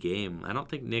going to be game. I don't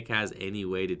think Nick has any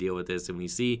way to deal with this, and we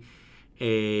see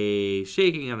a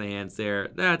shaking of the hands there.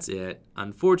 That's it.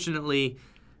 Unfortunately,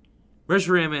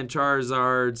 Reshiram and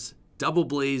Charizard's Double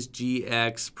Blaze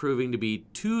GX proving to be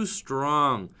too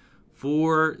strong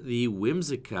for the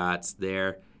Whimsicotts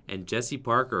there, and Jesse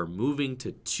Parker moving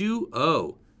to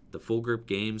 2-0, the Full Grip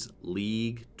Games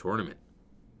League Tournament.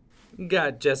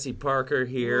 Got Jesse Parker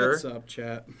here. What's up,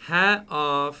 chat? Hot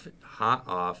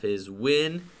off his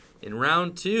win in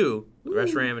round 2.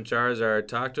 Reshiram and Charizard.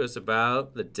 Talk to us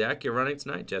about the deck you're running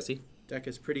tonight, Jesse. Deck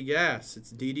is pretty gas.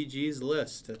 It's DDG's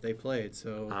list that they played,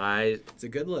 so it's a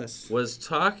good list. Was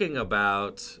talking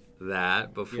about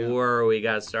that before we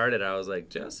got started. I was like,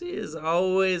 Jesse is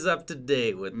always up to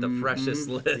date with the freshest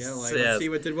lists. Yeah, let's see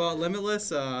what did well at Limitless.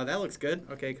 That looks good.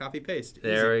 Okay, copy paste.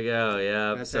 There we go.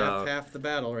 Yeah, that's half the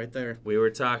battle right there. We were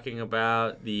talking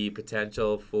about the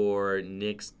potential for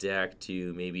Nick's deck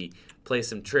to maybe play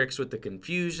some tricks with the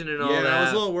confusion and all that. Yeah, I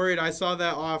was a little worried. I saw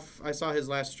that I saw his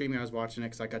last stream. I was watching it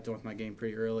because I got done with my game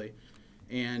pretty early,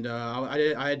 and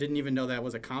I didn't even know that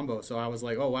was a combo. So I was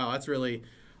like, oh wow, that's really.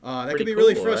 That could be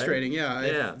really frustrating,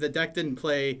 right? Yeah. If the deck didn't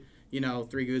play, 3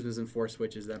 Guzmas and 4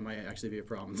 switches, that might actually be a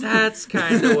problem. That's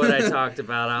kind of what I talked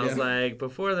about. I was like,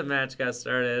 before the match got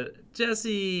started,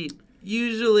 Jesse,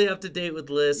 usually up to date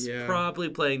with lists, probably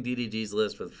playing DDG's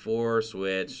list with 4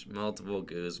 switch, multiple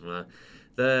Guzma.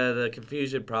 The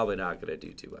confusion probably not going to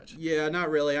do too much. Yeah, not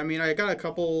really. I mean, I got a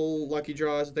couple lucky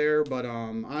draws there, but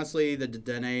honestly, the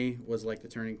Dedenne was like the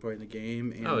turning point in the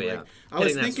game. And, I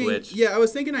was thinking, switch. Yeah, I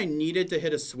was thinking I needed to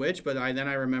hit a switch, but then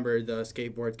I remembered the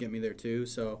skateboards get me there too.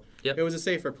 So it was a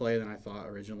safer play than I thought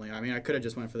originally. I mean, I could have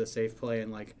just went for the safe play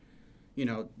and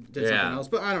did something else,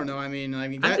 but I don't know. I mean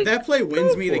that play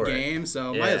wins me the game,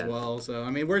 so might as well. So I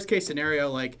mean, worst case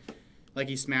scenario, like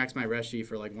he smacks my Reshi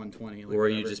for 120. Or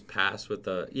you just pass with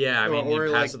the you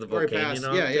pass with the Volcanion.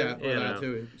 That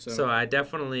too. So I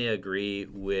definitely agree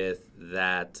with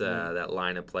that that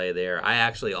line of play there. I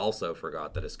actually also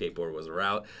forgot that a skateboard was a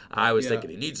route. I was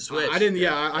thinking he needs a switch. I didn't.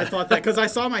 Yeah, I thought that because I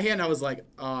saw my hand. I was like,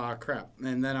 crap.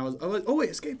 And then I was oh wait,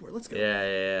 a skateboard. Let's go.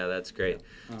 Yeah, that's great.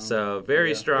 So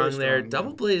very strong there.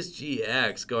 Double Blaze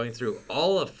GX going through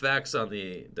all effects on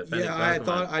the defending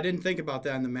Pokemon. I didn't think about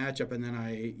that in the matchup, and then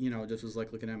I just was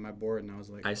looking at my board, and I was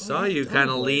like, I saw you kind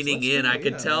of leaning in. I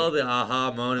could tell the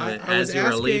aha moment as you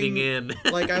were leaning in.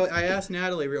 I asked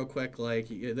Natalie real quick,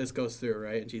 this goes through,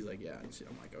 right? And she's like, yeah. And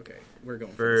I'm like, okay, we're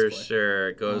going for this play. Sure.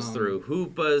 It goes through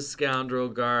Hoopa's Scoundrel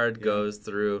Guard, goes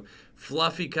through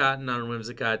Fluffy Cotton on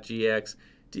Whimsicott GX.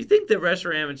 Do you think that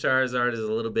Reshiram and Charizard is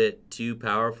a little bit too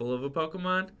powerful of a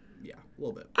Pokemon? Yeah, a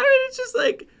little bit. I mean, it's just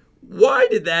like, why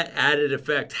did that added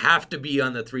effect have to be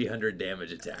on the 300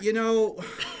 damage attack?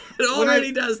 It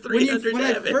already does 300 damage. When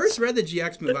I first read the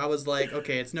GX move, I was like,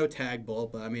 okay, it's no tag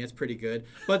bolt, but I mean, it's pretty good.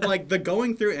 But the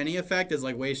going through any effect is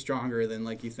way stronger than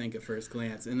you think at first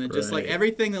glance. And then just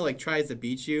everything that tries to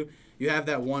beat you, you have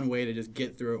that one way to just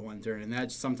get through it one turn, and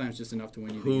that's sometimes just enough to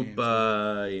win you the game.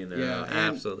 Hoopa,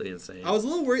 absolutely insane. I was a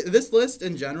little worried. This list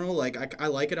in general, I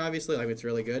like it obviously, it's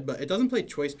really good, but it doesn't play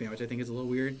Choice Band, which I think is a little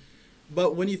weird.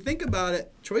 But when you think about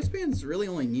it, Choice Band's really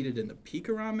only needed in the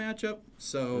Pikarom matchup.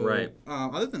 So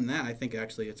other than that, I think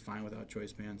actually it's fine without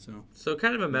Choice Band. So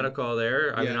kind of a meta call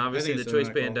there. I mean, obviously the Choice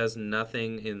Band does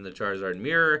nothing in the Charizard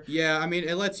Mirror. Yeah, I mean,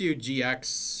 it lets you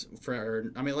GX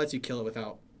it lets you kill it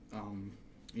without,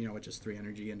 with just 3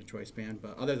 energy into Choice Band.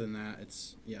 But other than that,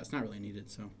 it's not really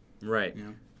needed. So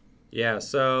Yeah,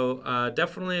 so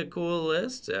definitely a cool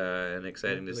list and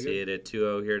exciting to see it at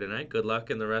 2-0 here tonight. Good luck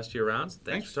in the rest of your rounds.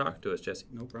 Thanks for talking to us, Jesse.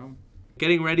 No problem.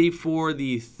 Getting ready for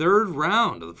the 3rd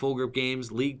round of the Full Grip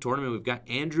Games League Tournament. We've got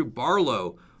Andrew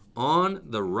Barlow on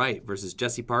the right versus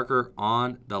Jesse Parker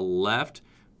on the left.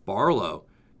 Barlow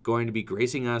going to be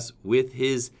gracing us with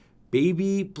his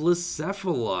Baby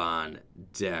Blacephalon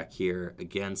deck here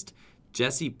against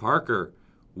Jesse Parker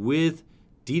with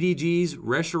DDG's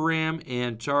Reshiram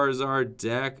and Charizard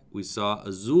deck. We saw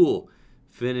Azul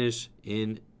finish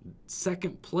in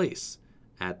 2nd place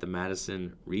at the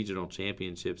Madison Regional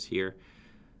Championships here.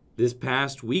 this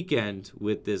past weekend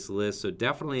with this list, so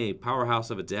definitely a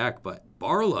powerhouse of a deck. But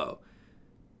Barlow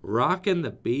rocking the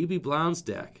Baby Blounce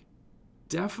deck.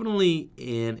 Definitely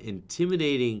an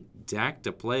intimidating deck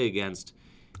to play against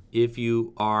if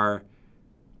you are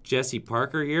Jesse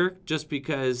Parker here, just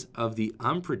because of the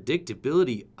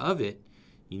unpredictability of it.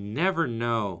 You never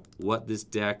know what this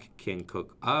deck can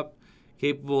cook up.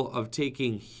 Capable of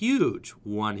taking huge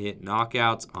one-hit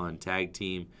knockouts on Tag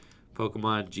Team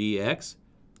Pokemon GX.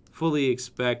 Fully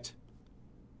expect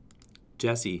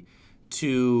Jesse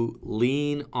to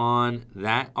lean on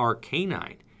that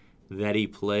Arcanine that he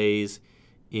plays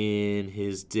in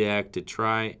his deck to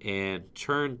try and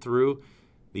churn through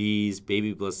these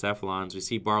Baby Blacephalons. We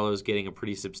see Barlow's getting a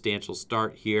pretty substantial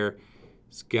start here.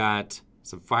 He's got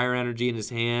some fire energy in his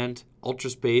hand, Ultra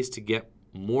Space to get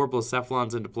more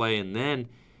Blacephalons into play, and then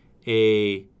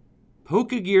a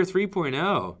Pokegear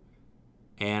 3.0.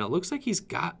 And it looks like he's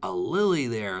got a Lily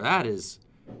there. That is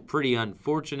pretty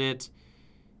unfortunate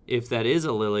if that is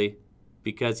a Lily,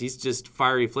 because he's just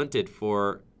fiery flinted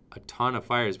for a ton of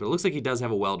fires. But it looks like he does have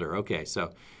a Welder. Okay,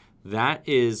 so that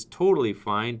is totally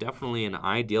fine. Definitely an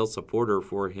ideal supporter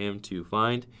for him to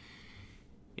find.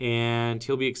 And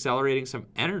he'll be accelerating some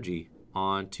energy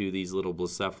onto these little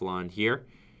Blacephalon here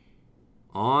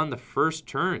on the first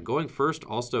turn. Going first,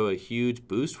 also a huge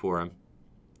boost for him.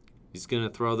 He's going to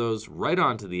throw those right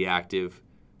onto the active.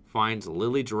 Finds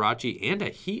Lily, Jirachi, and a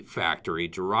Heat Factory.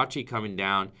 Jirachi coming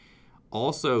down.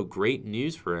 Also great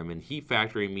news for him. And Heat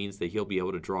Factory means that he'll be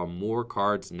able to draw more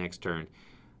cards next turn.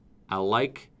 I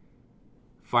like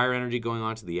fire energy going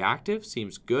on to the active.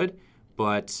 Seems good.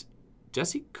 But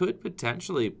Jesse could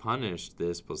potentially punish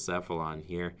this Blacephalon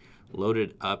here.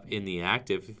 Loaded up in the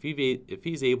active. If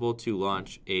he's able to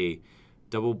launch a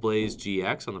Double Blaze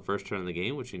GX on the first turn of the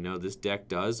game, which we know this deck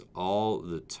does all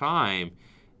the time,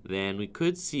 then we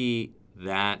could see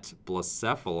that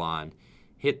Blacephalon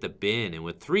hit the bin. And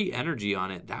with 3 energy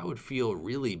on it, that would feel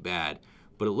really bad.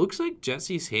 But it looks like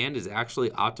Jesse's hand is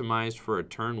actually optimized for a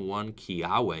turn 1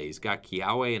 Kiawe. He's got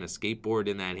Kiawe and a skateboard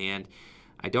in that hand.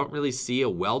 I don't really see a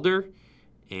Welder.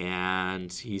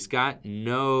 And he's got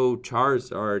no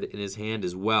Charizard in his hand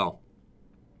as well.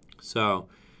 So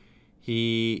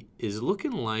he is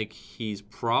looking like he's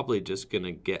probably just going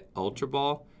to get Ultra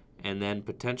Ball and then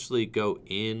potentially go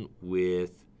in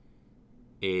with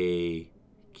a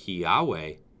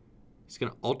Kiawe. He's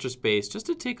going to Ultra Space just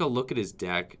to take a look at his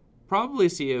deck. Probably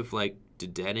see if like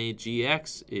Dedenne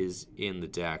GX is in the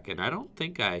deck. And I don't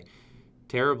think I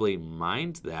terribly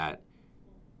mind that.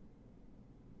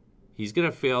 He's going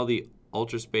to fail the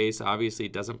Ultra Space. Obviously,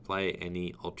 doesn't play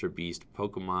any Ultra Beast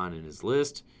Pokemon in his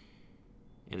list.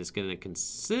 And is going to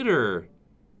consider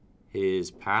his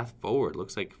path forward.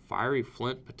 Looks like Fiery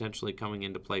Flint potentially coming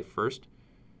into play first.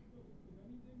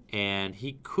 And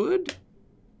he could,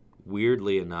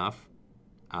 weirdly enough,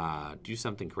 do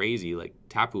something crazy like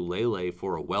Tapu Lele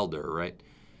for a Welder, right?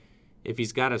 If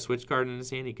he's got a switch card in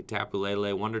his hand, he could Tapu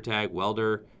Lele, Wonder Tag,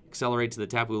 Welder, accelerate to the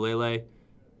Tapu Lele,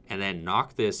 and then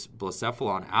knock this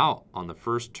Blacephalon out on the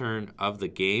first turn of the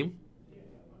game.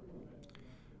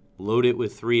 Load it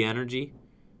with 3 energy.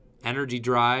 Energy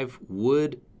Drive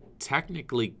would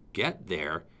technically get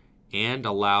there and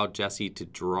allow Jesse to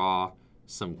draw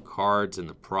some cards in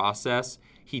the process.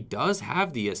 He does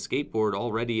have the escape board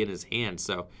already in his hand,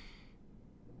 so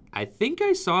I think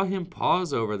I saw him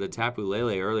pause over the Tapu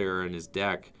Lele earlier in his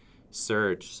deck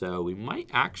search, so we might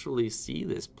actually see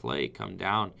this play come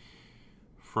down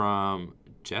from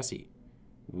Jesse,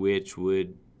 which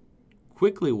would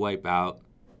quickly wipe out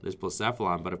this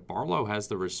Blacephalon. But if Barlow has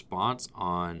the response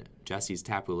on Jesse's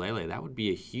Tapu Lele, that would be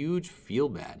a huge feel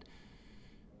bad.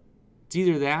 It's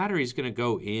either that or he's going to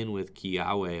go in with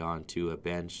Kiawe onto a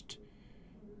benched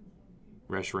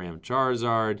Reshiram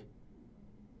Charizard.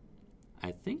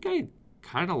 I think I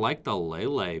kind of like the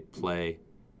Lele play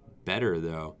better,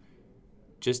 though,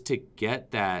 just to get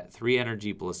that 3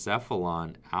 energy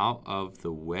Blacephalon out of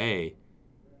the way.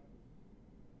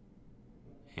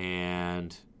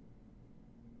 And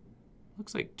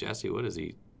looks like Jesse, what is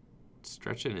he,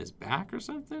 stretching his back or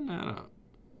something? I don't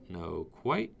know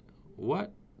quite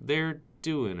what they're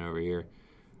doing over here.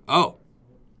 Oh,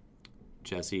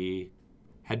 Jesse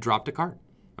had dropped a card.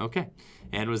 Okay.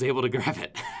 And was able to grab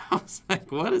it. I was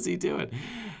like, what is he doing?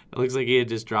 It looks like he had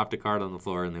just dropped a card on the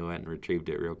floor and they went and retrieved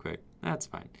it real quick. That's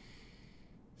fine.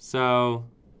 So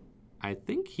I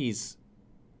think he's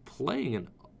playing an...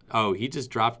 Oh, he just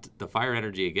dropped the fire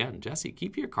energy again. Jesse,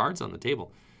 keep your cards on the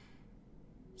table.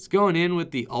 He's going in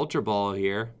with the Ultra Ball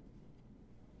here.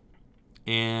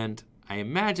 And I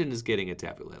imagine is getting a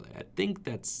Tapu Lele. I think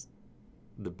that's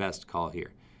the best call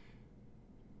here.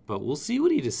 but we'll see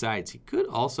what he decides. He could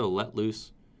also let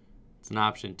loose. It's an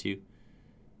option too.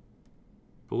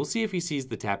 But we'll see if he sees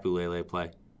the Tapu Lele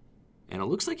play. And it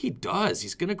looks like he does.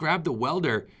 He's going to grab the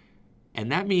Welder.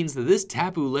 And that means that this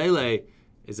Tapu Lele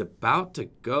is about to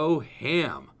go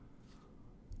ham.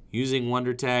 Using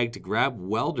Wonder Tag to grab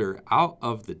Welder out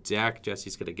of the deck.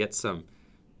 Jesse's going to get some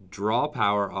draw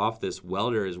power off this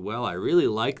Welder as well. I really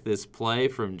like this play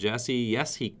from Jesse.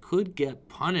 Yes, he could get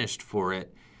punished for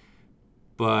it.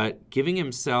 But giving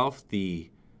himself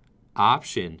the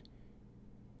option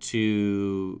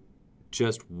to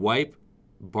just wipe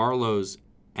Barlow's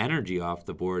energy off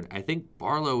the board. I think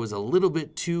Barlow was a little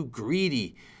bit too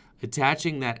greedy,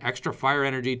 attaching that extra fire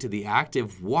energy to the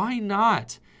active. Why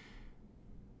not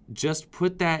just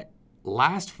put that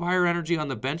last fire energy on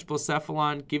the bench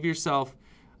Blacephalon? Give yourself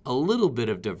a little bit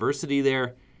of diversity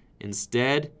there.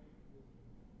 Instead,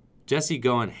 Jesse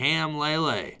going ham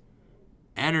Lele.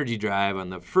 Energy drive on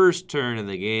the first turn of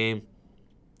the game.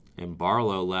 And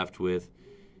Barlow left with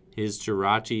his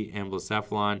Jirachi and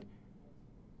Blacephalon.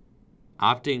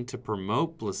 Opting to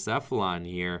promote Blacephalon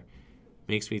here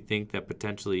makes me think that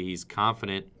potentially he's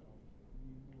confident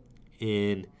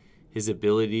in his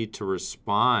ability to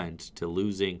respond to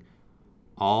losing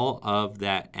all of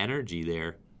that energy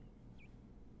there.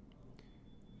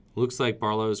 Looks like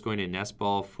Barlow is going to Nest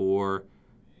Ball for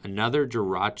another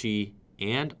Jirachi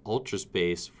and Ultra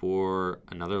Space for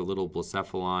another little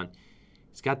Blacephalon.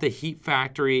 He's got the Heat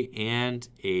Factory and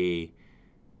a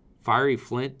Fiery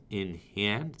Flint in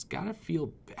hand. It's got to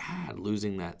feel bad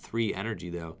losing that 3 energy,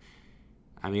 though.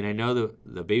 I mean, I know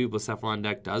the Baby Blacephalon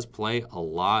deck does play a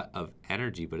lot of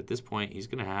energy, but at this point, he's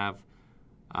going to have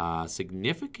a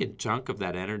significant chunk of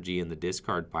that energy in the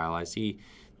discard pile. I see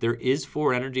there is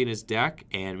 4 energy in his deck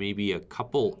and maybe a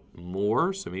couple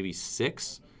more, so maybe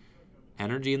 6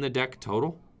 energy in the deck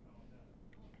total.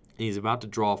 And he's about to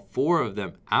draw 4 of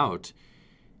them out.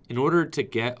 In order to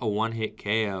get a one-hit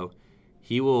KO,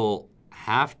 he will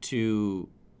have to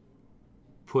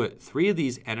put 3 of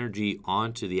these energy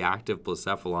onto the active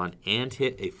Blacephalon and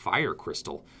hit a Fire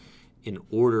Crystal in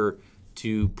order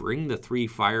to bring the 3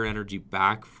 fire energy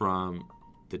back from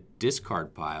the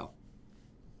discard pile.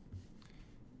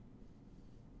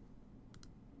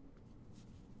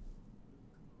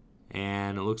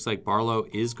 And it looks like Barlow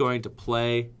is going to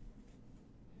play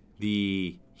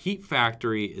the Heat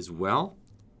Factory as well,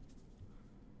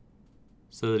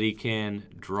 so that he can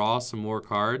draw some more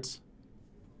cards.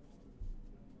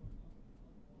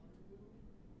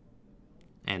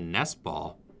 And Nest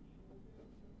Ball,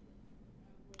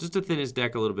 just to thin his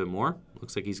deck a little bit more.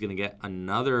 Looks like he's going to get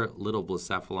another little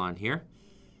Blacephalon here.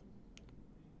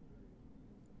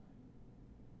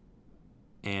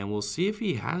 And we'll see if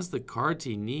he has the cards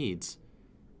he needs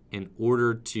in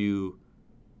order to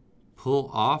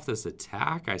pull off this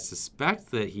attack. I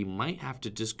suspect that he might have to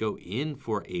just go in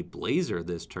for a Blazer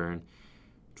this turn,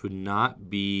 which would not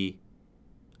be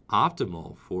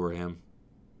optimal for him.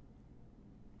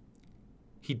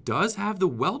 He does have the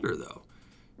Welder, though,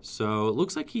 so it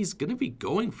looks like he's going to be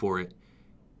going for it.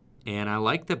 And I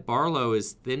like that Barlow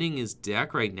is thinning his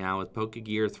deck right now with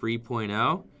Pokegear 3.0.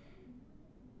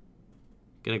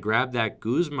 Going to grab that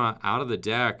Guzma out of the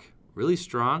deck, really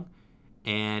strong,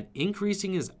 and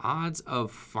increasing his odds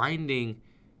of finding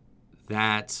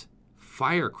that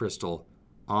Fire Crystal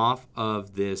off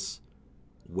of this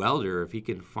Welder. If he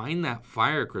can find that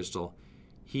Fire Crystal,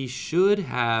 he should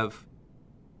have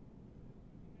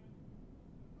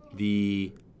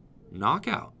the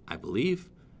knockout, I believe.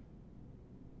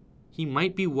 He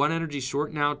might be 1 energy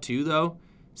short now too, though,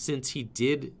 since he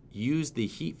did use the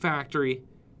Heat Factory.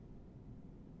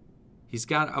 He's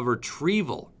got a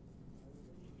Retrieval,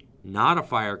 not a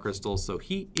Fire Crystal, so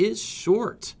he is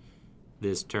short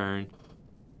this turn.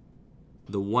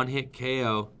 The one-hit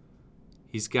KO.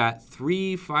 He's got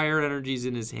 3 fire energies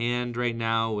in his hand right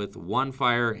now with 1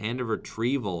 fire and a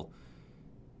Retrieval.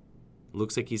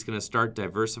 Looks like he's going to start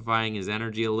diversifying his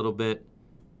energy a little bit.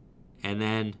 And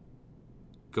then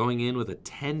going in with a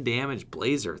 10 damage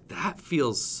Blazer. That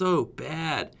feels so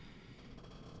bad.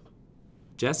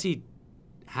 Jesse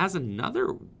has another...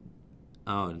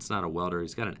 Oh, and it's not a Welder.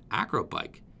 He's got an Acro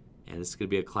Bike. And this is going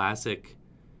to be a classic...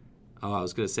 Oh, I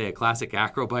was going to say a classic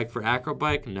Acro Bike for Acro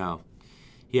Bike. No.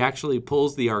 He actually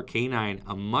pulls the Arcanine,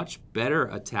 a much better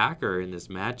attacker in this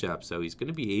matchup. So he's going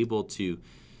to be able to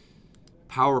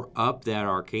power up that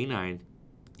Arcanine.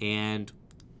 And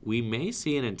we may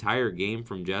see an entire game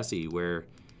from Jesse where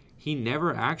he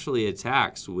never actually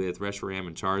attacks with Reshiram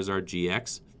and Charizard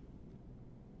GX.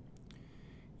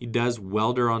 He does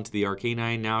Welder onto the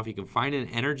Arcanine. Now, if he can find an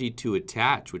energy to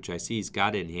attach, which I see he's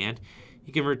got in hand,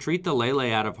 he can retreat the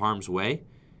Lele out of harm's way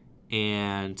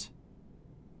and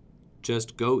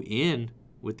just go in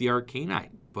with the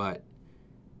Arcanine. But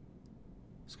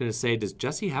I was going to say, does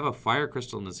Jesse have a Fire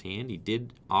Crystal in his hand? He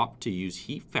did opt to use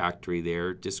Heat Factory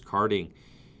there, discarding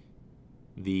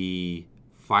the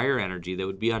Fire Energy. That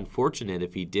would be unfortunate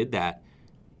if he did that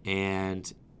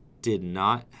and did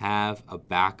not have a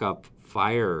backup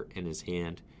Fire in his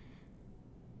hand.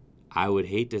 I would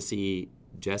hate to see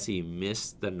Jesse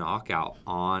miss the knockout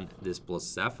on this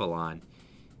Blacephalon,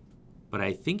 but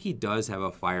I think he does have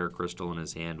a Fire Crystal in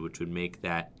his hand, which would make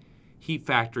that Heat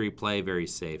Factory play very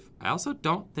safe. I also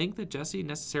don't think that Jesse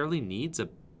necessarily needs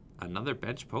another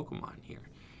bench Pokemon here.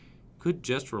 Could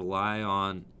just rely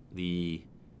on the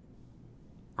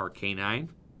Arcanine,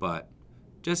 but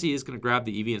Jesse is going to grab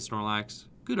the Eevee and Snorlax.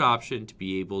 Good option to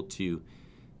be able to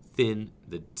thin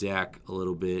the deck a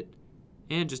little bit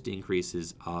and just increase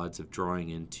his odds of drawing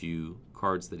into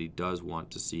cards that he does want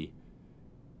to see.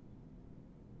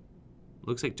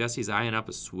 Looks like Jesse's eyeing up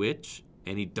a switch,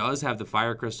 and he does have the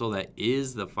Fire Crystal. That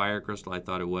is the Fire Crystal I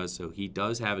thought it was, so he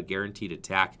does have a guaranteed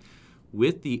attack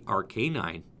with the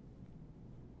Arcanine.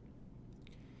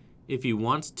 If he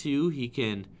wants to, he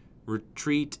can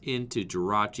retreat into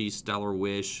Jirachi, Stellar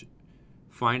Wish,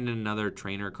 find another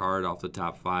trainer card off the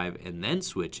top 5, and then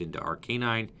switch into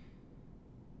Arcanine.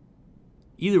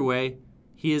 Either way,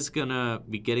 he is going to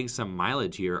be getting some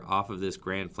mileage here off of this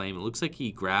Grand Flame. It looks like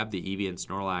he grabbed the Eevee and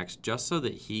Snorlax just so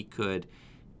that he could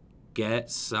get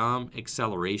some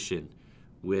acceleration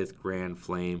with Grand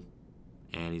Flame.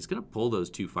 And he's going to pull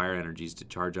those 2 Fire Energies to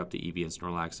charge up the Eevee and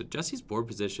Snorlax. So Jesse's board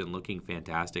position looking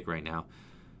fantastic right now.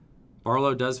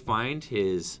 Barlow does find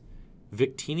his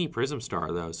Victini Prism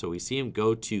Star, though, so we see him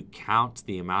go to count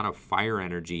the amount of Fire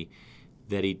Energy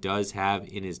that he does have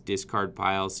in his discard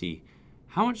pile. See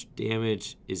how much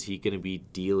damage is he going to be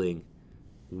dealing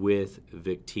with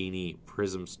Victini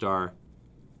Prism Star.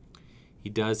 He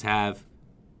does have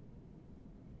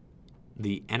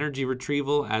the energy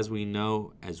retrieval, as we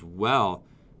know as well,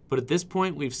 but at this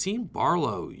point we've seen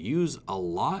Barlow use a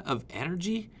lot of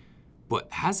energy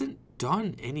but hasn't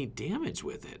done any damage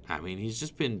with it. I mean, he's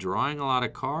just been drawing a lot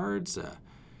of cards.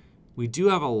 We do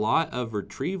have a lot of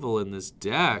retrieval in this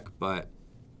deck, but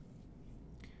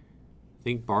I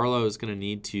think Barlow is going to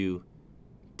need to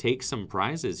take some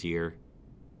prizes here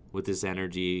with this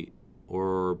energy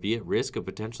or be at risk of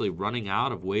potentially running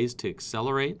out of ways to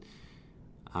accelerate.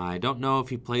 I don't know if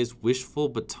he plays Wishful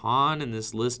Baton in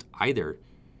this list either,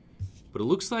 but it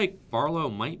looks like Barlow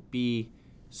might be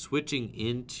switching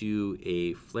into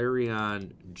a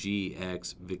Flareon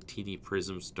GX Victini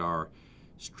Prism Star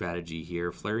strategy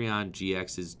here. Flareon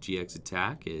GX's GX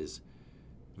attack is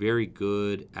very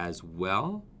good as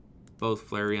well. Both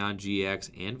Flareon GX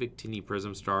and Victini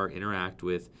Prism Star interact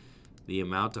with the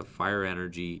amount of Fire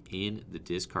Energy in the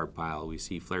discard pile. We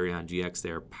see Flareon GX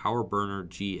there. Power Burner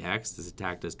GX. This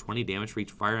attack does 20 damage for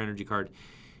each Fire Energy card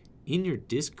in your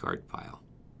discard pile.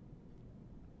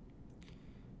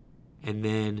 And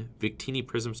then Victini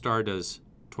Prism Star does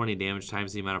 20 damage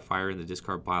times the amount of fire in the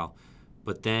discard pile,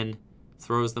 but then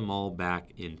throws them all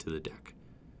back into the deck.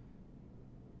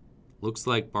 Looks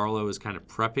like Barlow is kind of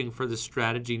prepping for this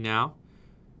strategy now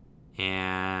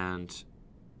and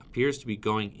appears to be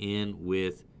going in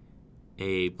with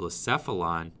a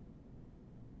Blacephalon.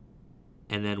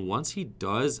 And then once he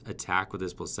does attack with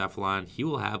this Blacephalon, he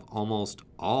will have almost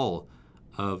all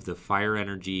of the Fire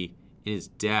Energy in his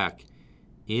deck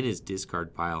in his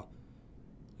discard pile.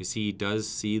 You see he does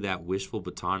see that Wishful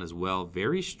Baton as well.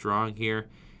 Very strong here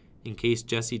in case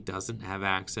Jesse doesn't have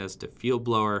access to Field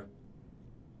Blower.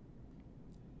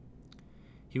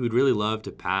 He would really love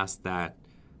to pass that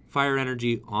Fire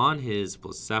Energy on his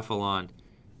Blacephalon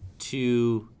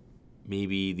to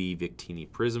maybe the Victini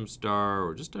Prism Star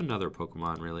or just another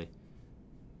Pokemon, really.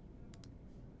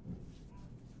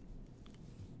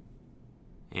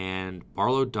 And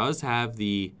Barlow does have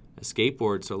the escape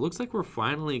board, so it looks like we're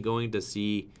finally going to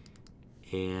see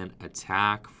an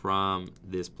attack from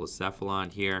this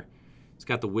Blacephalon here. It's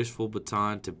got the Wishful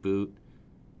Baton to boot,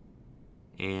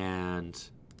 and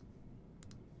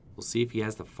we'll see if he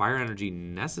has the Fire Energy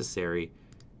necessary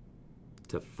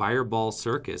to Fireball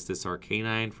Circus this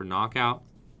Arcanine for knockout.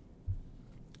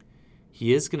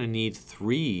 He is going to need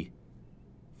 3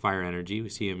 Fire Energy. We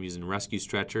see him using Rescue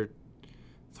Stretcher,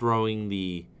 throwing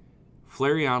the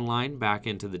Flareon line back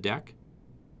into the deck.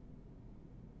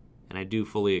 And I do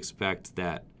fully expect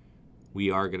that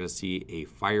we are going to see a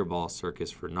Fireball Circus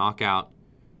for knockout,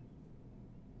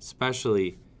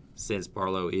 especially since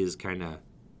Barlow is kind of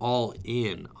all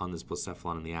in on this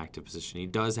Blacephalon in the active position. He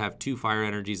does have 2 Fire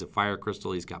Energies, a Fire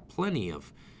Crystal. He's got plenty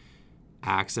of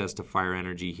access to fire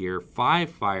energy here. 5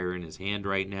 fire in his hand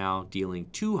right now, dealing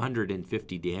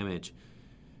 250 damage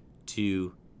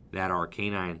to that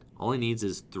Arcanine. All he needs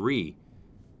is 3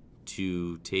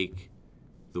 to take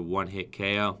the 1-hit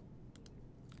KO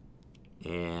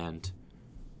and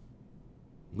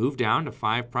move down to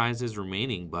 5 prizes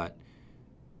remaining, but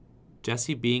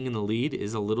Jesse being in the lead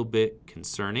is a little bit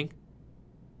concerning.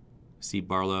 See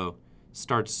Barlow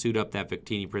start to suit up that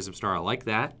Victini Prism Star. I like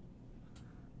that.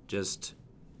 Just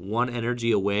 1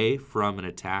 energy away from an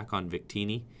attack on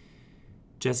Victini.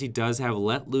 Jesse does have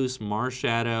Let Loose,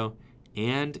 Marshadow,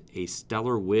 and a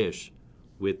Stellar Wish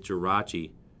with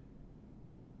Jirachi.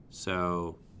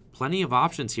 So plenty of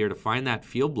options here to find that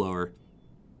Field Blower.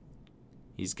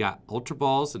 He's got Ultra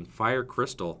Balls and Fire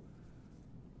Crystal.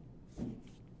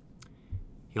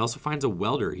 He also finds a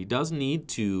Welder. He does need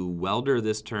to Welder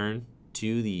this turn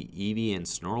to the Eevee and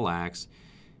Snorlax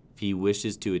if he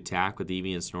wishes to attack with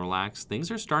Eevee and Snorlax.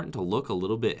 Things are starting to look a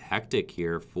little bit hectic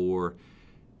here for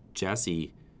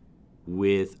Jesse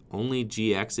with only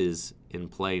GXs in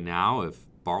play now. If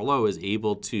Barlow is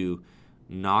able to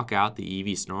knock out the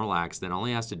Eevee Snorlax, then all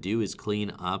he has to do is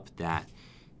clean up that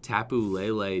Tapu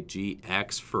Lele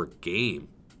GX for game.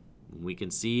 We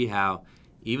can see how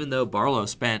even though Barlow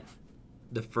spent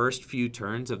the first few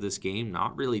turns of this game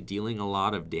not really dealing a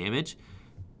lot of damage,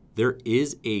 there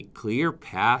is a clear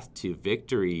path to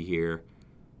victory here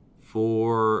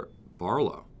for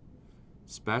Barlow,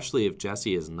 especially if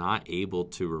Jesse is not able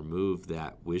to remove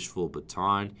that Wishful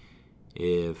Baton.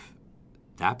 If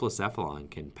that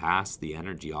Blacephalon can pass the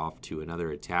energy off to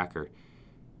another attacker,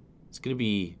 it's going to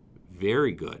be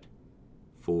very good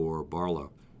for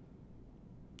Barlow.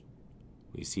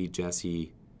 We see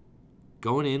Jesse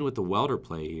going in with the Welder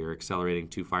play here, accelerating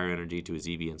 2 fire energy to his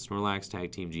Eevee and Snorlax,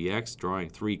 Tag Team GX, drawing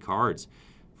 3 cards.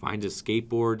 Finds a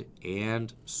Skateboard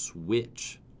and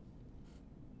Switch.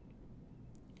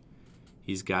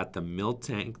 He's got the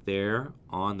Miltank there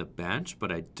on the bench,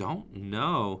 but I don't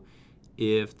know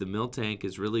if the Miltank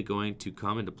is really going to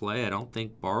come into play. I don't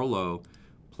think Barlow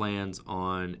plans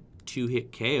on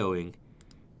 2-hit KOing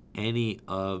any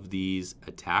of these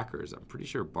attackers. I'm pretty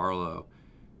sure Barlow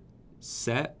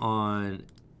set on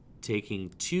taking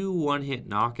 2 1-hit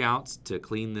knockouts to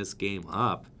clean this game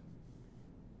up,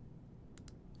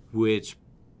 which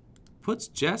puts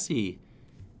Jesse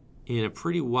in a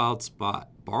pretty wild spot.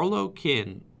 Barlow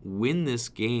can win this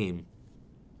game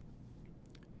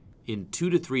in 2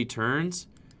 to 3 turns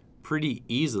pretty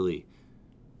easily,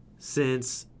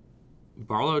 since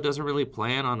Barlow doesn't really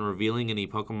plan on revealing any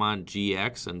Pokemon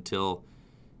GX until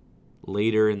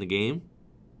later in the game.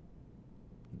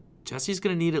 Jesse's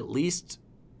going to need at least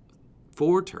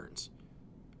 4 turns,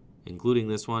 including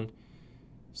this one.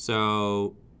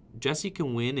 So Jesse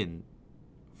can win in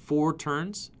 4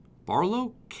 turns.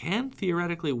 Barlow can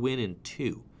theoretically win in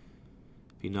 2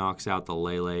 if he knocks out the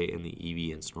Lele and the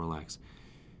Eevee and Snorlax.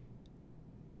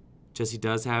 Jesse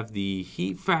does have the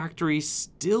Heat Factory.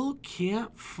 Still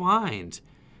can't find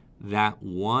that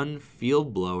 1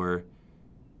 Field Blower,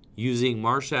 using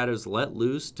Marshadow's Let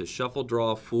Loose to shuffle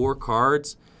draw 4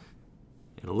 cards.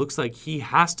 And it looks like he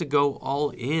has to go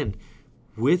all in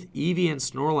with Eevee and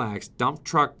Snorlax. Dump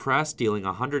Truck Press dealing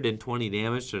 120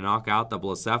 damage to knock out the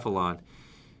Blacephalon.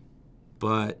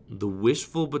 But the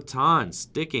Wishful Baton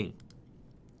sticking.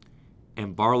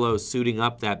 And Barlow suiting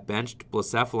up that benched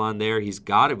Blacephalon there. He's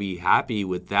got to be happy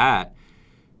with that.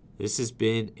 This has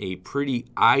been a pretty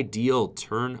ideal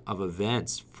turn of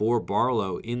events for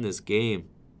Barlow in this game.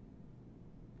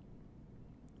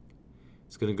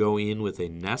 He's going to go in with a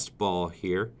Nest Ball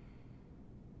here.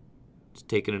 Just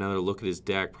taking another look at his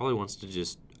deck. Probably wants to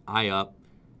just eye up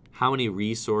how many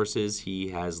resources he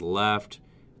has left.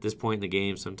 At this point in the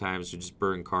game, sometimes you just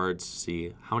burn cards to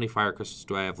see how many Fire Crystals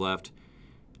do I have left,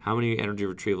 how many Energy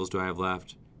Retrievals do I have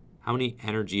left, how many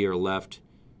energy are left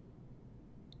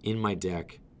in my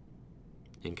deck,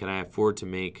 and can I afford to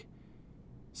make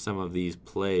some of these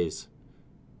plays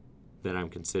that I'm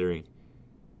considering.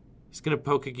 He's going to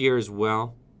Pokegear as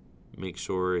well. Make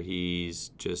sure he's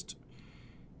just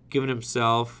giving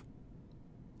himself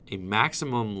a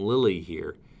maximum Lily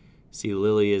here. See,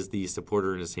 Lily is the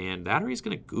supporter in his hand. That or he's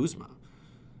going to Guzma.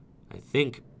 I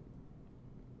think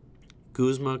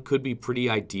Guzma could be pretty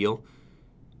ideal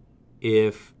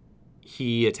if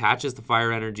he attaches the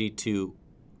fire energy to...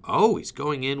 Oh, he's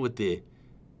going in with the...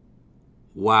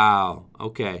 Wow,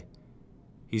 okay.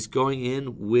 He's going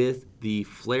in with the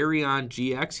Flareon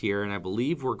GX here, and I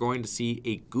believe we're going to see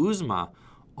a Guzma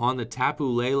on the Tapu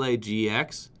Lele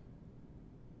GX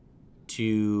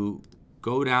to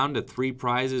go down to 3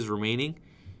 prizes remaining.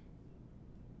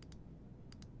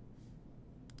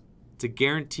 It's a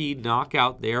guaranteed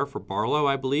knockout there for Barlow,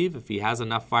 I believe, if he has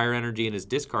enough fire energy in his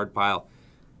discard pile.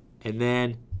 And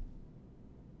then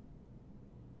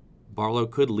Barlow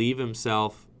could leave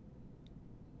himself.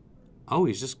 Oh,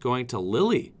 he's just going to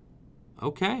Lily.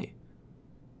 Okay.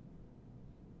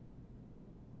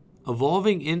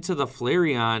 Evolving into the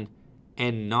Flareon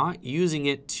and not using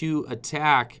it to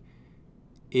attack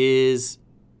is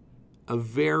a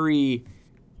very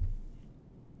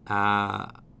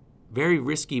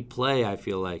risky play, I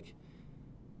feel like.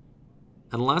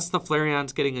 Unless the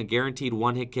Flareon's getting a guaranteed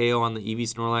one-hit KO on the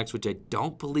Eevee Snorlax, which I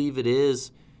don't believe it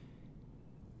is.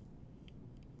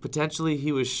 Potentially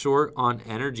he was short on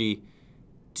energy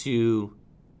to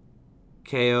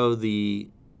KO the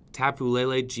Tapu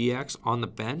Lele GX on the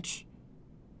bench.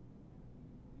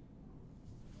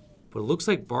 But it looks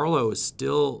like Barlow is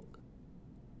still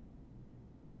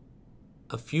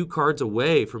a few cards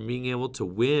away from being able to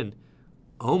win.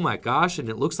 Oh my gosh, and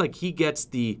it looks like he gets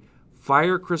the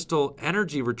Fire Crystal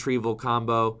Energy Retrieval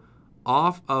combo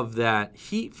off of that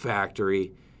Heat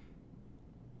Factory.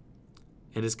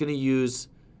 And it's going to use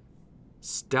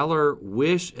Stellar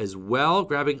Wish as well,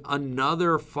 grabbing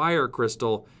another Fire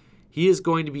Crystal. He is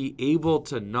going to be able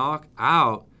to knock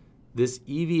out this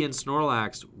Eevee and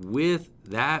Snorlax with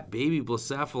that Baby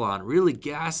Blacephalon, really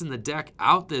gassing the deck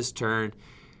out this turn.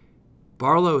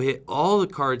 Barlow hit all the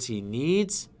cards he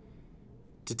needs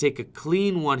to take a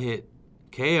clean one-hit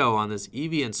KO on this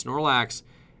Eevee and Snorlax,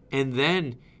 and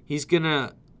then he's going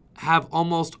to have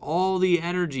almost all the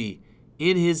energy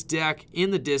in his deck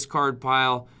in the discard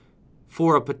pile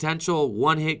for a potential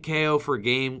one-hit KO for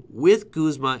game with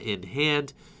Guzma in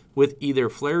hand, with either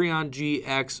Flareon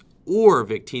GX or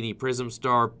Victini Prism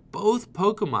Star, both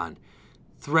Pokemon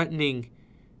threatening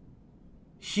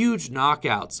huge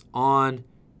knockouts on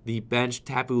the bench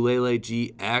Tapu Lele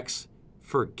GX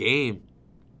for game.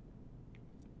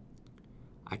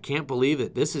 I can't believe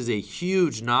it. This is a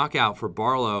huge knockout for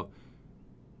Barlow,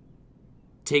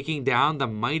 taking down the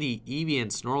mighty Eevee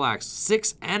and Snorlax.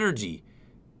 6 energy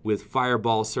with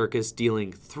Fireball Circus,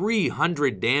 dealing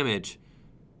 300 damage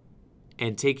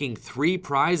and taking 3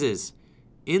 prizes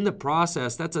in the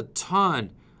process. That's a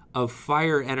ton of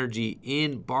fire energy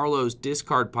in Barlow's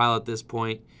discard pile at this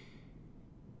point.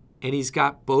 And he's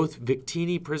got both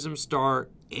Victini Prism Star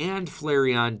and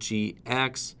Flareon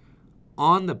GX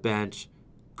on the bench.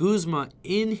 Guzma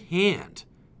in hand.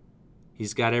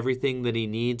 He's got everything that he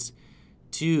needs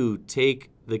to take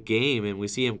the game, and we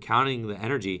see him counting the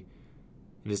energy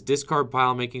in his discard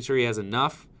pile, making sure he has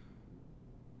enough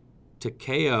to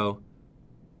KO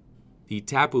the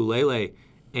Tapu Lele.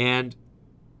 And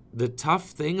the tough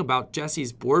thing about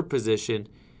Jesse's board position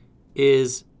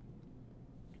is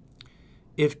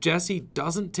if Jesse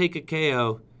doesn't take a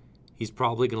KO, he's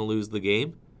probably going to lose the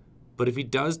game. But if he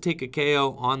does take a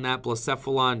KO on that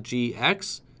Blacephalon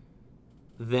GX,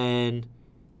 then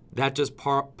that just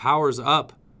powers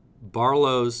up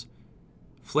Barlow's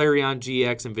Flareon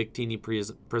GX and Victini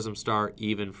Prism Star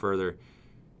even further.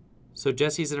 So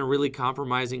Jesse's in a really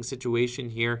compromising situation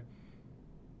here.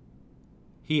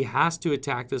 He has to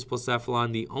attack this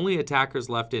Blacephalon. The only attackers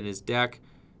left in his deck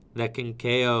that can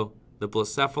KO the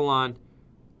Blacephalon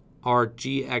are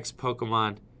GX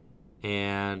Pokemon,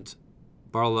 and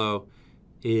Barlow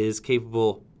is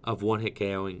capable of one-hit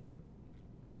KOing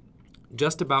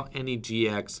just about any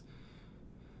GX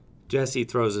Jesse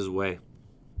throws his way.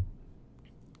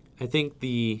 I think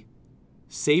the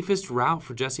safest route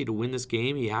for Jesse to win this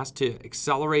game, he has to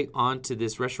accelerate onto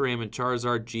this Reshiram and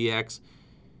Charizard GX.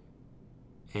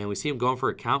 And we see him going for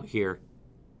a count here.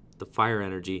 The fire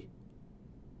energy.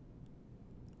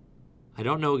 I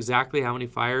don't know exactly how many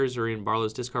fires are in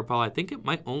Barlow's discard pile. I think it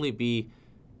might only be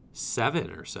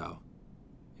 7 or so.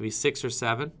 Maybe 6 or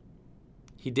 7.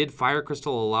 He did Fire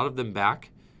Crystal a lot of them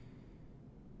back.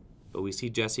 But we see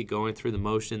Jesse going through the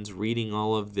motions, reading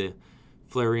all of the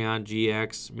Flareon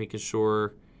GX, making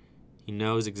sure he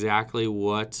knows exactly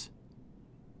what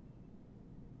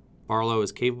Barlow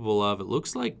is capable of. It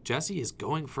looks like Jesse is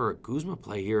going for a Guzma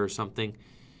play here or something.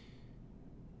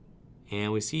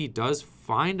 And we see he does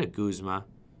find a Guzma.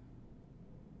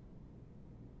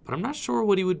 But I'm not sure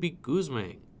what he would be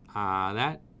Guzmaing.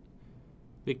 That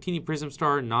Victini Prism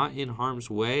Star not in harm's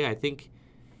way. I think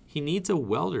he needs a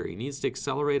welder. He needs to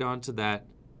accelerate onto that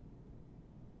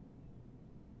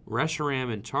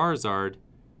Reshiram and Charizard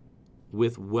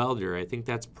with welder. I think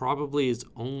that's probably his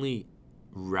only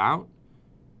route.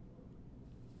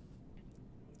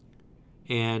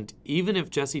 And even if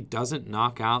Jesse doesn't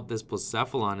knock out this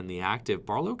Blacephalon in the active,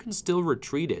 Barlow can still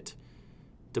retreat it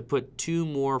to put 2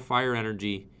 more fire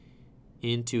energy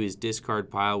into his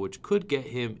discard pile, which could get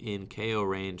him in KO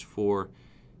range for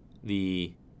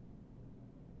the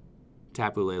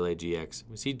Tapu Lele GX.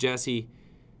 We see Jesse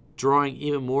drawing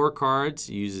even more cards.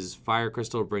 He uses Fire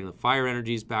Crystal to bring the fire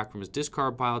energies back from his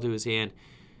discard pile to his hand.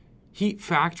 Heat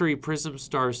Factory Prism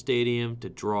Star Stadium to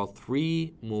draw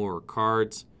 3 more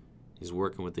cards. He's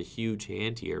working with a huge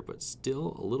hand here, but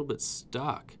still a little bit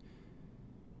stuck.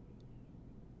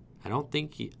 I don't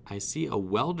think I see a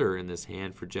welder in this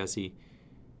hand for Jesse.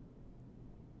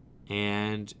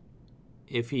 And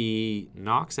if he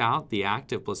knocks out the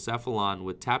active Blacephalon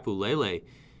with Tapu Lele, he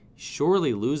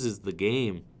surely loses the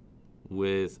game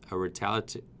with a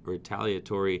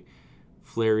retaliatory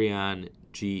Flareon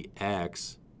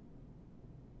GX.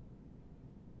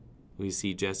 We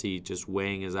see Jesse just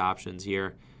weighing his options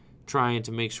here, trying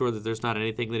to make sure that there's not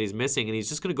anything that he's missing, and he's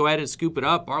just going to go ahead and scoop it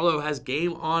up. Barlow has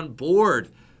game on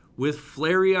board with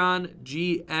Flareon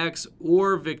GX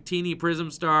or Victini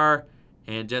Prism Star,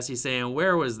 and Jesse saying,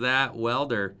 where was that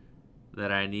welder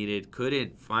that I needed?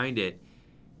 Couldn't find it.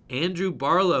 Andrew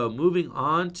Barlow moving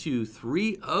on to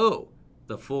 3-0,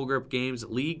 the Full Grip Games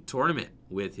League Tournament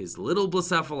with his little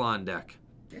Blacephalon deck.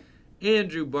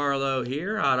 Andrew Barlow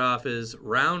here, hot off his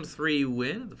round 3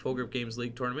 win at the Full Grip Games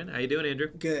League Tournament. How you doing, Andrew?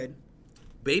 Good.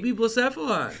 Baby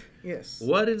Blacephalon. Yes.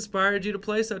 What inspired you to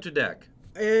play such a deck?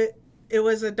 It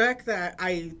was a deck that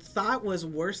I thought was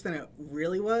worse than it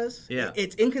really was. Yeah.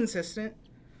 It's inconsistent,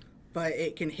 but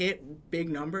it can hit big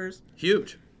numbers.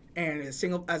 Huge. And as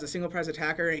a single prize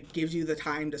attacker, it gives you the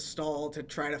time to stall to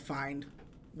try to find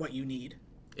what you need.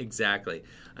 Exactly.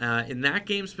 In that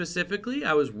game specifically,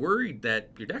 I was worried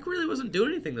that your deck really wasn't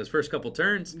doing anything those first couple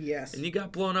turns. Yes. And you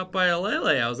got blown up by a Lele.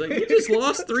 I was like, you just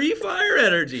lost 3 fire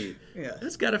energy. Yeah.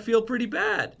 That's got to feel pretty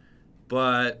bad.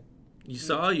 But you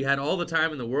saw you had all the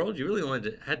time in the world. You really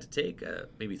only had to take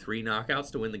maybe 3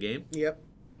 knockouts to win the game. Yep.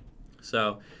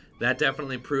 So that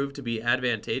definitely proved to be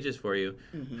advantageous for you.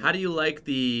 Mm-hmm. How do you like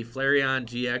the Flareon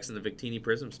GX and the Victini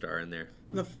Prism Star in there?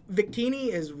 The Victini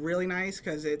is really nice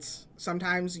because it's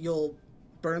sometimes you'll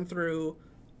burn through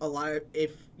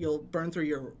you'll burn through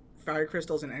your fire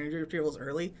crystals and energy retrievals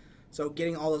early. So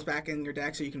getting all those back in your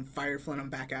deck so you can fire flint them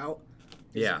back out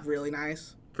is really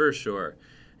nice. For sure.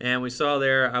 And we saw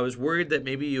there, I was worried that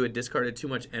maybe you had discarded too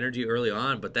much energy early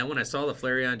on, but then when I saw the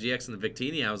Flareon GX and the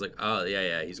Victini, I was like, oh,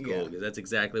 yeah, he's cool, because that's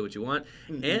exactly what you want.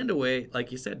 Mm-hmm. And a way,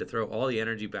 like you said, to throw all the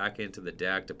energy back into the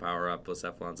deck to power up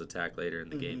Blacephalon's attack later in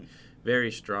the game.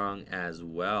 Very strong as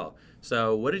well.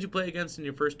 So what did you play against in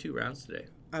your first 2 rounds today?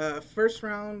 First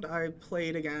round, I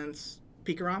played against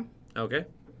Pikarom. Okay.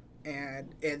 And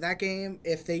in that game,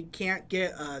 if they can't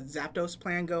get a Zapdos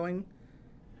plan going,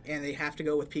 and they have to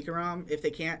go with Pikarom, if they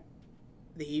can't,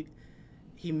 he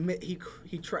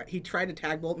tried to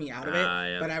tag bolt me out of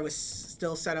it, but I was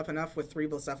still set up enough with 3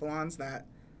 Blacephalons that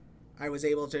I was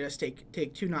able to just take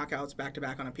 2 knockouts back to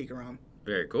back on a Pikarom.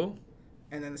 Very cool.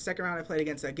 And then the second round, I played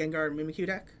against a Gengar Mimikyu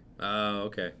deck. Oh,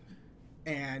 okay.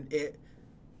 And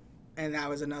that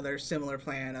was another similar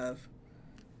plan of.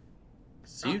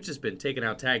 So you've just been taking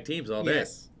out tag teams all day.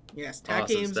 Yes. Tag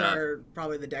teams are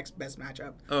probably the deck's best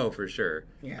matchup. Oh, for sure.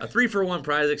 Yeah. A 3-for-1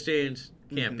 prize exchange,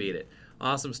 can't beat it.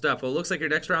 Awesome stuff. Well, it looks like your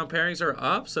next round pairings are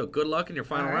up, so good luck in your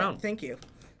final round. Thank you.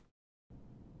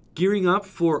 Gearing up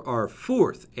for our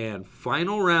 4th and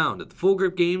final round at the Full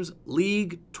Grip Games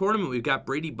League Tournament. We've got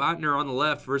Brady Botner on the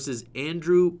left versus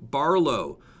Andrew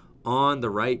Barlow on the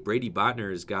right. Brady Botner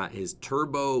has got his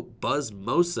Turbo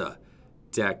Buzzmosa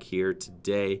deck here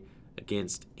today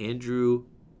against Andrew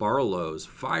Barlow's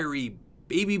fiery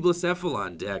Baby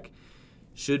Blacephalon deck.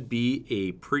 Should be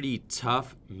a pretty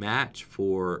tough match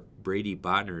for Brady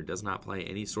Botner. Does not play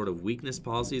any sort of weakness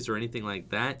policies or anything like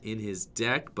that in his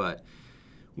deck, but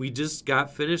we just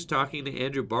got finished talking to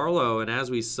Andrew Barlow, and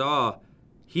as we saw,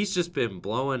 he's just been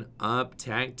blowing up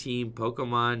Tag Team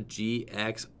Pokemon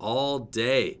GX all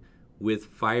day with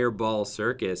Fireball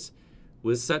Circus.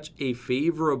 With such a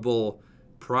favorable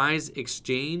prize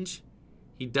exchange,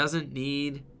 he doesn't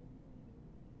need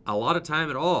a lot of time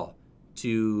at all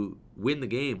to win the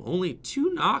game. Only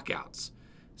 2 knockouts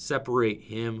separate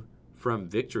him from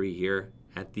victory here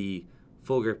at the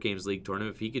Full Grip Games League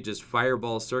Tournament. If he could just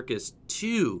Fireball Circus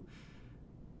 2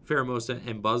 Pheromosa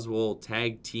and Buzzwole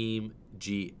Tag Team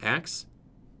GX,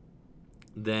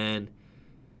 then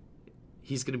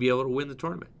he's going to be able to win the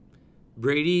tournament.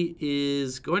 Brady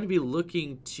is going to be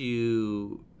looking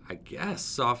to, I guess,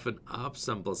 soften up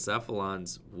some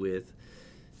Blacephalons with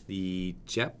the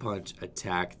Jet Punch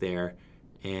attack there,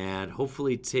 and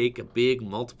hopefully take a big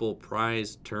multiple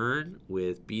prize turn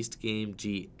with Beast Game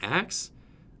GX.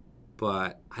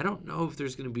 But I don't know if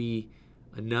there's going to be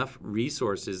enough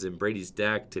resources in Brady's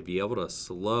deck to be able to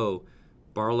slow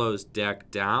Barlow's deck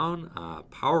down.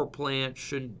 Power Plant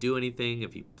shouldn't do anything.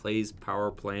 If he plays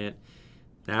Power Plant,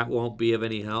 that won't be of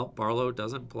any help. Barlow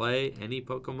doesn't play any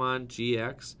Pokemon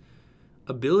GX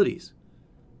abilities.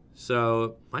 So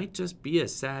it might just be a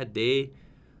sad day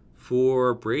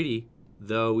for Brady,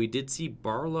 though we did see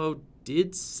Barlow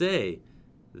did say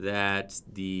that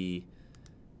the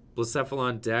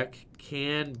Blacephalon deck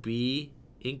can be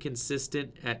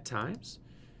inconsistent at times.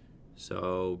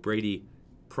 So Brady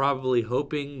probably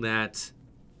hoping that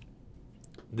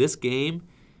this game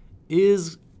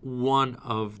is one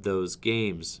of those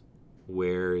games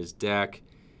where his deck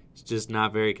is just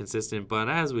not very consistent. But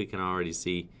as we can already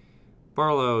see,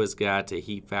 Barlow has got a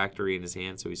Heat Factory in his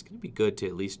hand, so he's going to be good to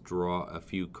at least draw a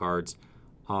few cards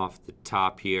off the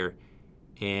top here.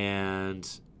 And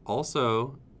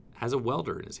also has a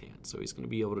Welder in his hand, so he's going to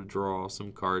be able to draw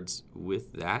some cards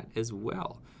with that as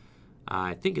well.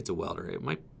 I think it's a Welder. It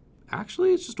might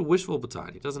actually, it's just a Wishful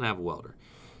Baton. He doesn't have a Welder.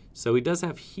 So he does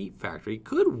have Heat Factory. He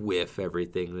could whiff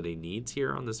everything that he needs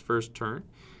here on this first turn.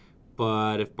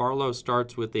 But if Barlow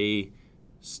starts with a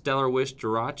Stellar Wish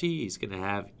Jirachi, he's going to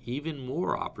have even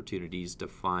more opportunities to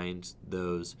find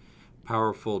those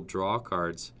powerful draw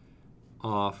cards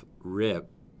off rip.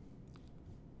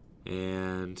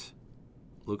 And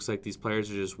looks like these players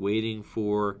are just waiting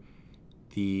for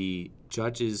the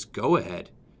judges' go-ahead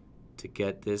to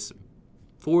get this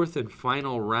fourth and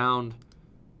final round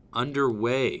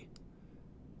underway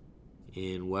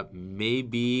in what may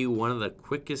be one of the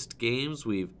quickest games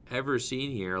we've ever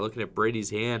seen here. Looking at Brady's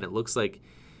hand, it looks like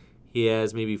he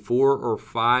has maybe 4 or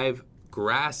 5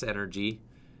 grass energy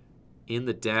in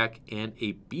the deck and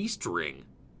a Beast Ring,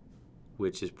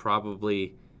 which is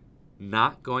probably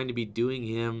not going to be doing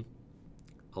him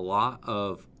a lot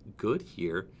of good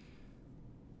here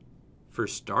for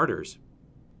starters.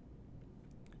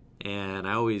 And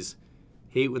I always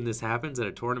hate when this happens at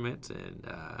a tournament and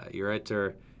you're at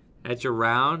your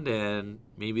round and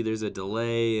maybe there's a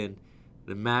delay in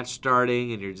the match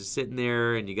starting and you're just sitting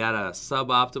there and you got a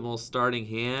suboptimal starting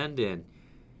hand, and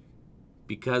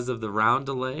because of the round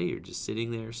delay, you're just sitting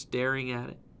there staring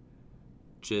at it,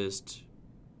 just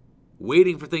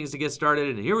waiting for things to get started.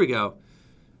 And here we go.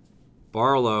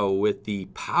 Barlow with the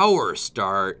power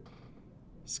start.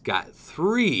 He's got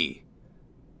 3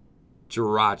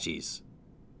 Jirachis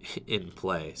in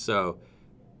play. So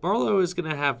Barlow is going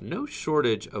to have no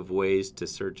shortage of ways to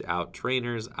search out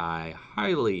trainers. I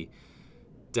highly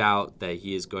doubt that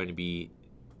he is going to be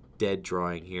dead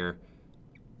drawing here.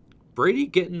 Brady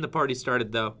getting the party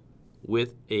started, though,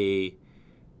 with a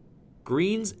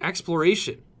Greens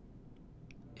Exploration.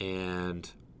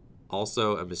 And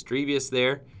also a Mischievous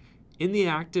there in the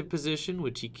active position,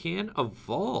 which he can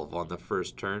evolve on the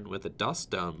first turn with a Dust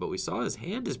Stone. But we saw his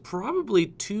hand is probably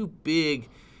too big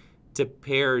to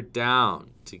pare down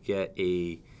to get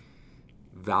a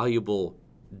valuable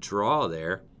draw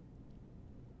there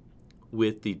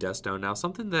with the Dust Stone. Now,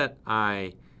 something that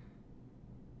I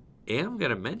am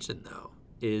going to mention, though,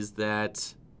 is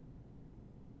that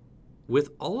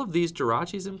with all of these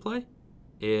Jirachis in play,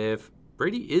 if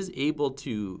Brady is able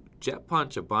to Jet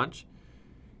Punch a bunch,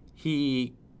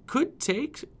 he could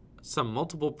take some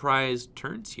multiple prize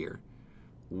turns here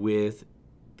with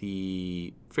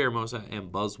the Pheromosa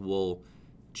and Buzzwole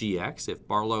GX. If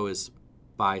Barlow is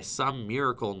by some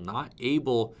miracle not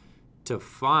able to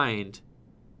find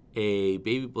a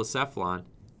Baby Blacephalon,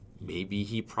 maybe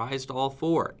he prized all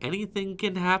 4. Anything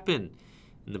can happen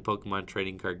in the Pokemon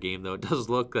trading card game, though. It does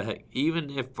look like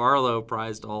even if Barlow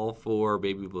prized all 4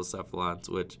 Baby Blacephalons,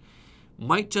 which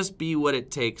might just be what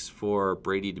it takes for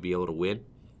Brady to be able to win.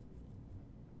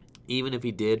 Even if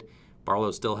he did,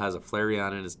 Barlow still has a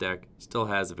Flareon in his deck, still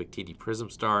has a Victini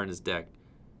Prism Star in his deck.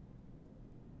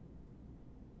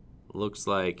 Looks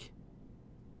like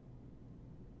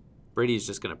Brady's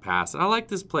just going to pass. And I like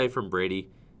this play from Brady,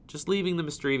 just leaving the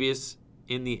Mischievous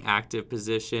in the active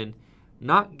position,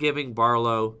 not giving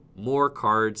Barlow more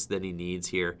cards than he needs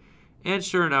here. And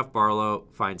sure enough, Barlow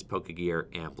finds Pokegear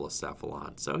and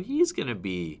Blacephalon. So he's going to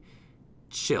be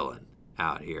chilling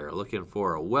out here, looking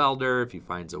for a Welder. If he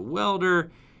finds a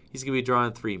Welder, he's going to be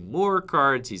drawing 3 more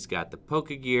cards. He's got the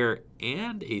Pokegear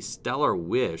and a Stellar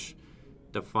Wish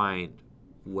to find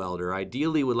Welder.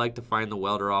 Ideally, would like to find the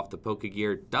Welder off the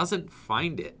Pokegear. Doesn't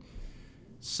find it.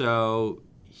 So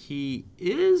he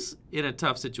is in a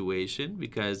tough situation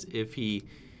because if he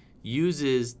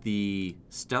uses the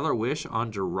Stellar Wish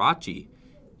on Jirachi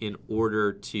in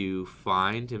order to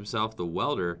find himself the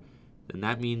Welder, then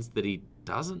that means that he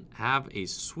doesn't have a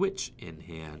Switch in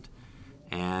hand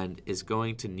and is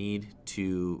going to need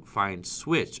to find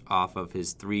Switch off of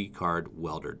his 3-card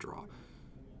Welder draw.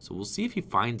 So we'll see if he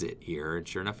finds it here, and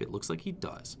sure enough, it looks like he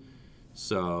does.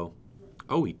 So,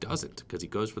 oh, he doesn't, because he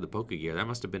goes for the Pokegear. That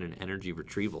must have been an energy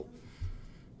retrieval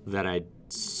that I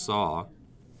saw.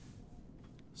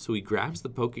 So he grabs the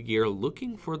Pokegear,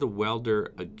 looking for the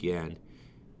Welder again.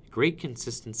 Great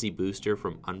consistency booster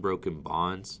from Unbroken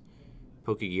Bonds.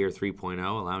 Pokegear 3.0,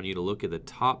 allowing you to look at the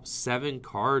top 7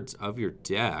 cards of your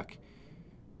deck.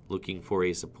 Looking for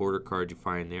a supporter card you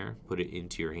find there, put it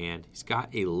into your hand. He's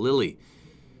got a Lily.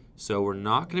 So we're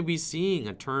not going to be seeing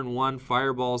a turn 1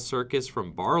 Fireball Circus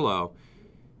from Barlow.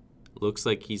 Looks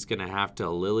like he's going to have to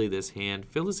Lily this hand,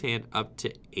 fill his hand up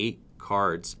to 8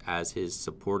 cards as his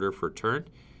supporter for turn,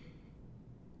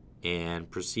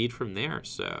 and proceed from there.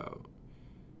 So,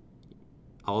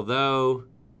 although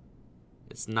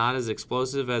it's not as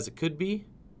explosive as it could be,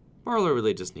 Barlow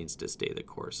really just needs to stay the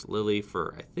course. Lily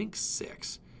for, I think,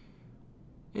 6.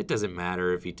 It doesn't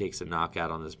matter if he takes a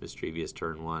knockout on this Mischievous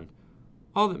turn 1.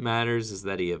 All that matters is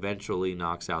that he eventually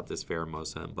knocks out this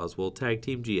Pheromosa and Buzzwole Tag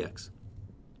Team GX.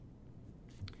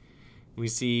 We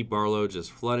see Barlow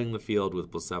just flooding the field with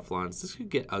Blacephalons. This could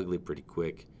get ugly pretty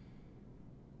quick.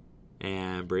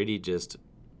 And Brady just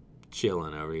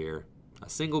chilling over here. A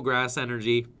single grass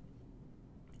energy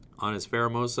on his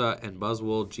Pheromosa and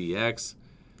Buzzwole GX.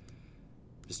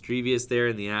 Mischievous there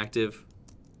in the active.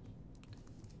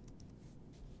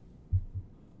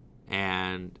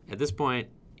 And at this point,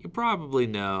 you probably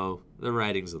know the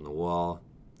writing's on the wall.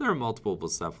 There are multiple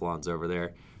Blacephalons over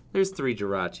there. There's 3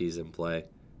 Jirachis in play.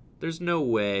 There's no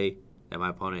way that my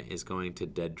opponent is going to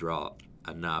dead draw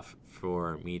enough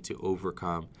for me to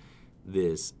overcome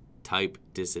this type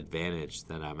disadvantage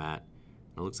that I'm at.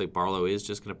 It looks like Barlow is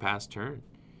just going to pass turn.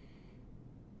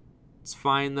 It's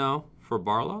fine, though, for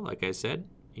Barlow. Like I said,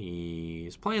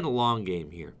 he's playing the long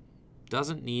game here.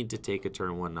 Doesn't need to take a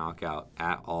turn 1 knockout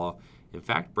at all. In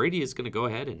fact, Brady is going to go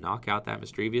ahead and knock out that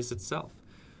Mischievous itself.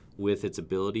 With its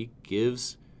ability,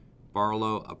 gives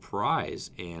Barlow a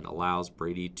prize and allows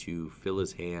Brady to fill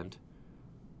his hand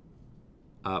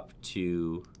up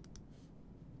to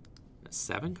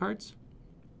 7 cards.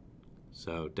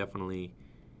 So definitely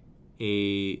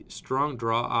a strong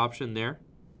draw option there.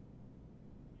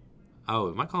 Oh,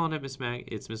 am I calling it Miss Mag?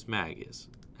 It's Miss Magius.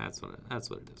 That's what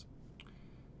it is.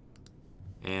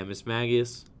 And Miss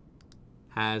Magius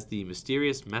has the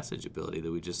Mysterious Message ability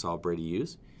that we just saw Brady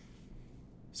use.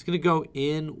 He's going to go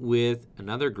in with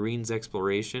another Greens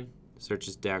Exploration. Search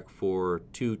his deck for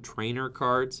 2 trainer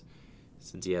cards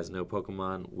since he has no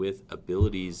Pokemon with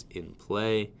abilities in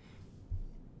play.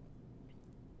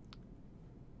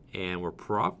 And we're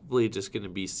probably just going to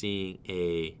be seeing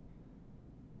a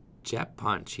Jet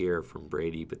Punch here from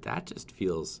Brady, but that just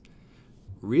feels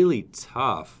really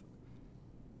tough.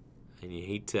 And you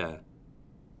hate to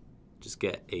just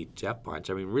get a Jet Punch.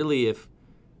 I mean, really, if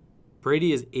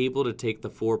Brady is able to take the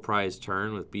 4 prize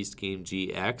turn with Beast Game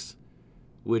GX,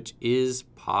 which is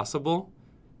possible,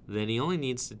 then he only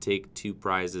needs to take 2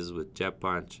 prizes with Jet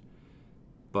Punch.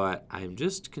 But I'm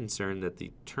just concerned that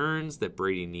the turns that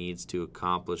Brady needs to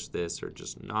accomplish this are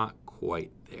just not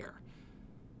quite there.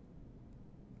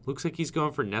 Looks like he's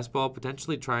going for Nest Ball,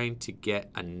 potentially trying to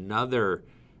get another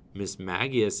Miss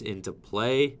Magius into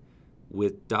play.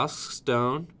 With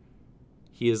Duskstone,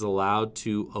 he is allowed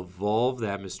to evolve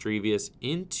that Mischievous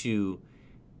into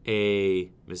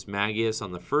a Miss Magius.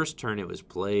 On the first turn it was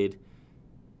played,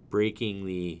 breaking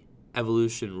the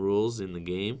evolution rules in the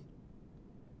game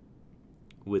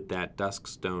with that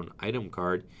Duskstone item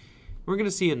card. We're going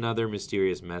to see another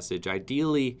Mysterious Message.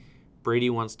 Ideally, Brady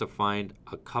wants to find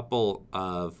a couple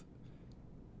of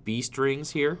Beast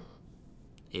Rings here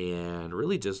and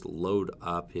really just load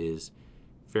up his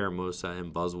Pheromosa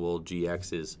and Buzzwole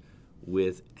GXs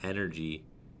with energy.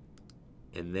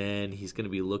 And then he's going to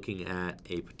be looking at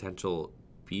a potential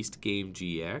Beast Game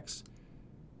GX.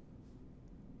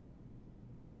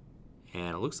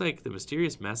 And it looks like the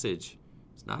Mysterious Message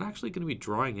is not actually going to be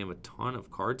drawing him a ton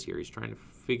of cards here. He's trying to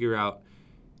figure out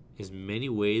as many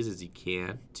ways as he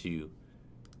can to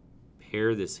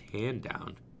pare this hand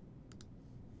down.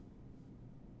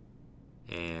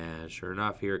 And sure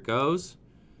enough, here it goes.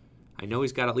 I know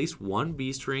he's got at least 1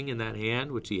 Beast Ring in that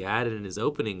hand, which he had in his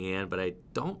opening hand, but I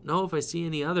don't know if I see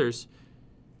any others.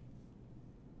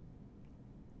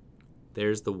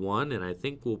 There's the 1, and I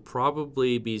think we'll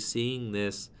probably be seeing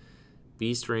this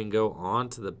Beast Ring go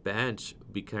onto the bench.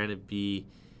 Be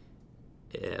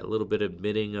a little bit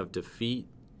admitting of defeat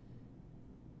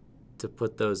to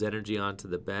put those energy onto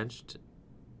the bench.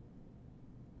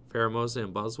 Pheromosa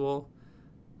and Buzzwole.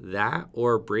 That,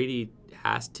 or Brady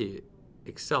has to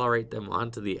accelerate them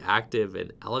onto the active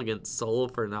and Elegant Soul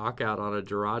for knockout on a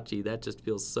Jirachi. That just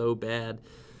feels so bad.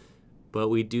 But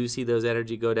we do see those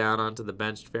energy go down onto the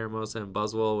benched Pheromosa and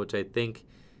Buzzwole, which I think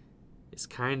is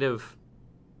kind of,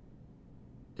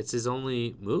 it's his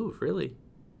only move, really.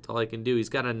 That's all I can do. He's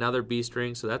got another Beast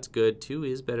Ring, so that's good. 2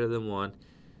 is better than 1.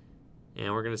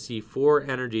 And we're going to see 4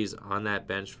 energies on that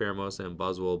benched Pheromosa and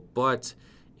Buzzwole. But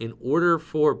in order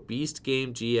for Beast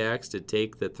Game GX to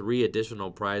take the 3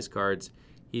 additional prize cards,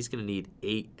 he's going to need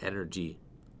 8 energy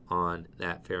on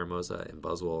that Pheromosa and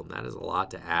Buzzwole. And that is a lot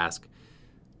to ask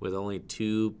with only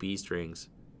 2 Beast Rings.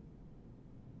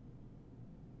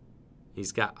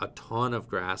 He's got a ton of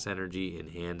grass energy in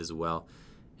hand as well.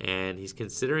 And he's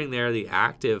considering there the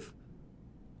active.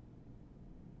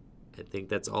 I think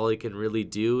that's all he can really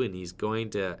do. And he's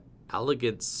going to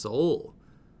Elegant Soul,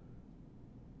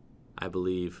 I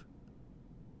believe,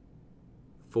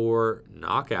 for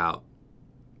knockout.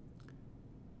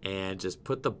 And just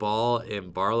put the ball in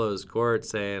Barlow's court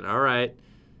saying, all right,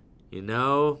 you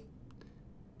know,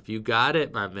 if you got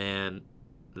it, my man,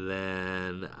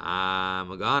 then I'm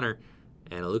a goner.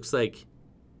 And it looks like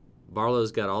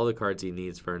Barlow's got all the cards he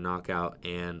needs for a knockout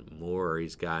and more.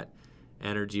 He's got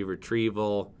energy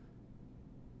retrieval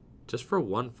just for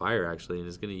 1 fire, actually, and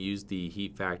he's going to use the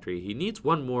Heat Factory. He needs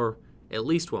 1 more, at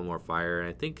least 1 more fire, and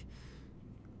I think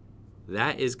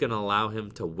that is going to allow him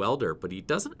to Welder, but he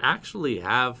doesn't actually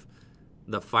have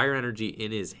the fire energy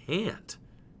in his hand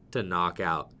to knock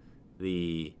out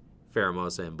the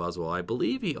Pheromosa and Buzzwole. I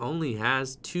believe he only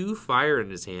has 2 fire in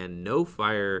his hand, no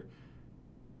fire.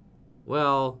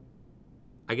 Well,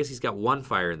 I guess he's got 1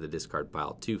 fire in the discard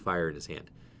pile, 2 fire in his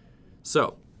hand.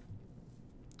 So,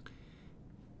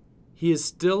 he is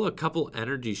still a couple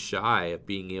energies shy of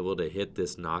being able to hit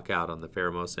this knockout on the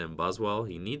Pheromosa and Buzzwole.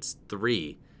 He needs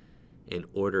 3 in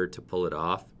order to pull it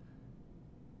off.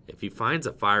 If he finds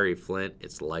a Fiery Flint,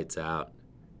 it's lights out.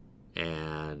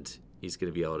 And he's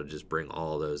going to be able to just bring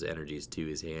all those energies to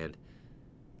his hand.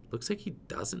 Looks like he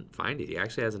doesn't find it. He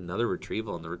actually has another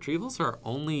retrieval. And the retrievals are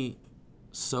only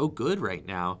so good right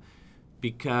now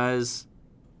because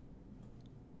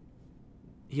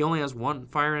he only has 1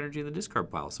 fire energy in the discard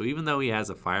pile. So even though he has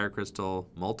a fire crystal,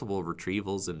 multiple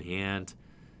retrievals in hand,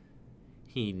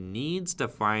 he needs to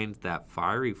find that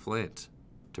Fiery Flint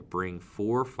to bring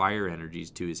 4 fire energies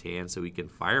to his hand so he can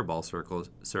Fireball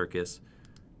Circus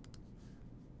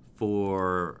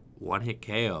for 1-hit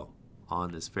KO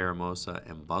on this Pheromosa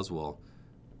and Buzzwole.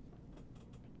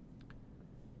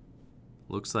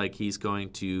 Looks like he's going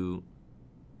to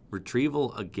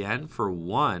retrieval again for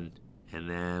 1, and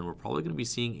then we're probably going to be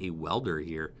seeing a Welder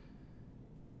here.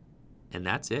 And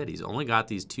that's it. He's only got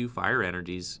these 2 fire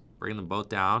energies, bringing them both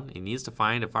down. He needs to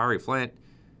find a Fiery Flint.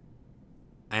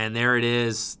 And there it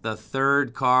is, the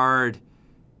 3rd card.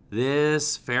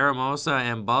 This Pheromosa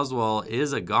and Buzzwole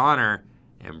is a goner,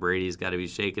 and Brady's got to be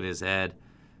shaking his head.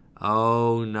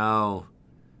 Oh, no.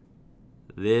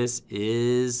 This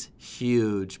is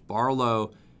huge.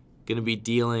 Barlow going to be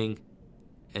dealing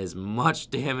as much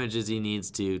damage as he needs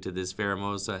to this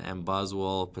Pheromosa and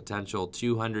Buzzwole. Potential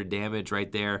 200 damage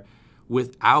right there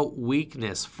without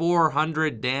weakness.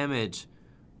 400 damage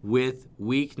with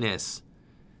weakness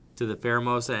to the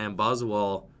Pheromosa and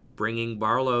Buzzwole, bringing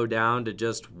Barlow down to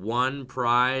just 1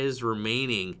 prize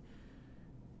remaining.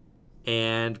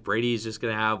 And Brady's just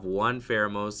going to have 1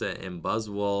 Pheromosa and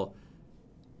Buzzwole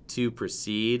to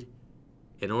proceed.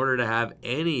 In order to have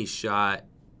any shot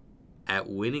at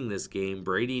winning this game,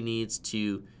 Brady needs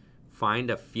to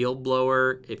find a Field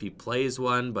Blower if he plays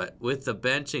one, but with the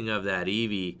benching of that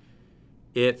Eevee,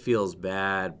 it feels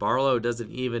bad. Barlow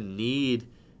doesn't even need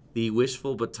the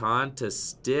Wishful Baton to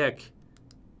stick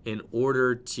in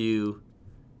order to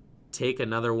take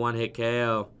another 1-hit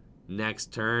KO next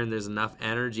turn. There's enough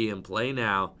energy in play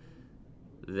now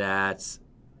that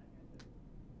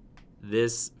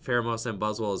this Pheromosa and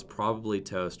Buzzwole is probably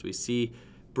toast. We see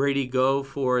Brady go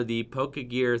for the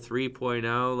Pokegear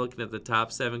 3.0, looking at the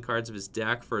top 7 cards of his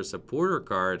deck for a supporter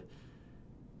card.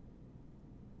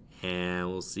 And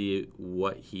we'll see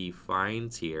what he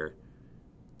finds here.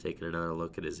 Taking another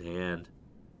look at his hand.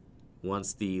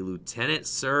 Once the Lieutenant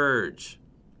Surge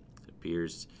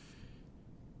appears,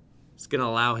 it's going to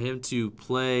allow him to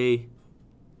play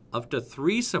up to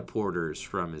 3 supporters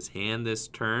from his hand this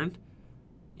turn,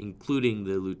 including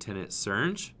the Lieutenant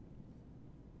Surge.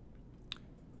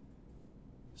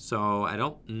 So I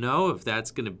don't know if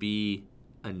that's going to be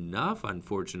enough,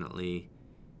 unfortunately.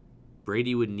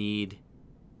 Brady would need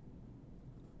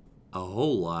a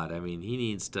whole lot. I mean, he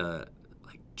needs to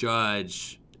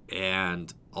judge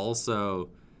and also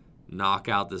knock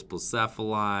out this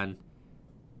Blacephalon.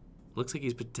 Looks like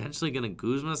he's potentially going to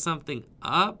Guzma something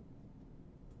up,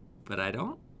 but I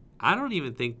don't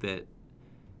even think that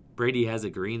Brady has a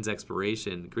Green's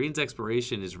Exploration. Green's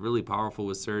Exploration is really powerful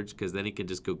with Surge because then he can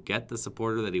just go get the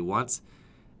supporter that he wants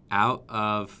out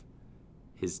of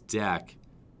his deck.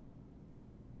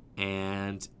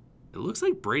 And it looks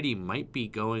like Brady might be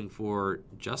going for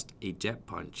just a Jet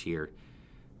Punch here.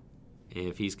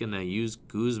 If he's going to use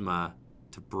Guzma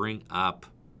to bring up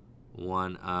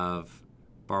one of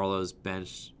Barlow's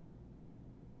bench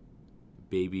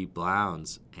Baby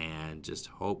Blowns and just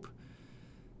hope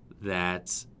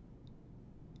that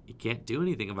you can't do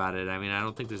anything about it. I mean, I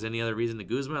don't think there's any other reason to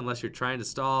Guzma unless you're trying to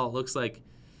stall. It looks like,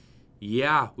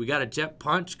 yeah, we got a Jet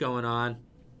Punch going on.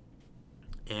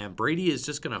 And Brady is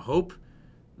just going to hope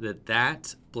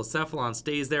that Blacephalon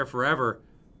stays there forever.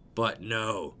 But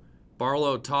no.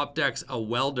 Barlow top decks a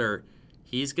Welder.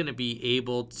 He's going to be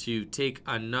able to take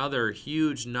another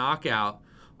huge knockout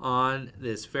on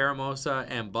this Pheromosa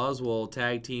and Buzzwole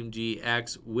Tag Team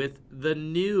GX with the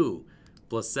new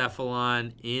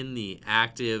Blacephalon in the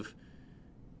active.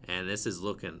 And this is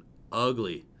looking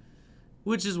ugly,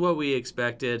 which is what we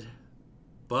expected.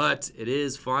 But it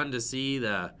is fun to see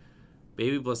the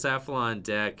Baby Blacephalon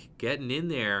deck getting in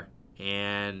there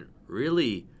and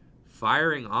really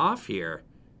firing off here.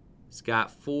 He's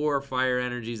got 4 fire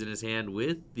energies in his hand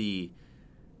with the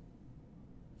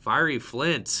Fiery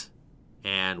Flint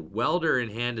and Welder in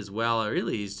hand as well.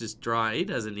 Really, he's just drawing. He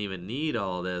doesn't even need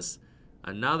all this.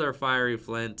 Another Fiery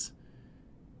Flint.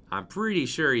 I'm pretty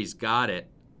sure he's got it.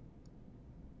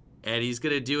 And he's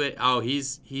going to do it. Oh,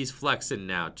 he's flexing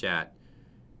now, chat.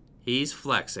 He's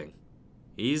flexing.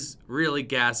 He's really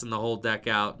gassing the whole deck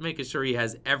out, making sure he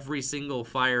has every single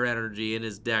fire energy in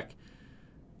his deck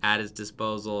at his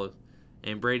disposal.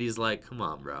 And Brady's like, come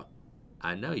on, bro.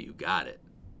 I know you got it.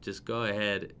 Just go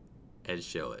ahead and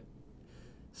show it.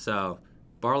 So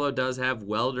Barlow does have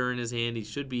Welder in his hand. He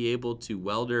should be able to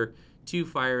Welder 2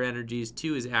 fire energies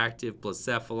to his active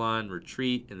Blacephalon,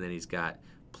 retreat, and then he's got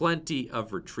plenty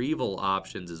of retrieval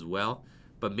options as well.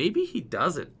 But maybe he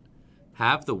doesn't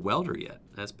have the Welder yet.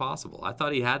 That's possible. I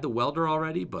thought he had the Welder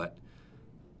already, but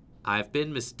I've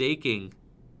been mistaking.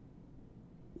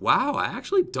 Wow, I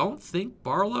actually don't think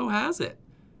Barlow has it.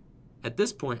 At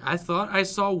this point, I thought I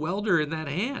saw Welder in that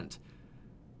hand.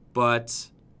 But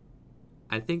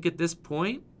I think at this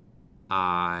point,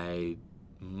 I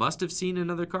must have seen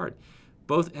another card.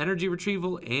 Both energy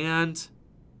retrieval and...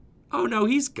 Oh, no,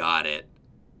 he's got it.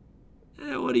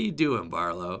 What are you doing,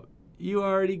 Barlow? You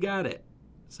already got it.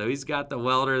 So he's got the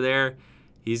Welder there.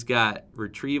 He's got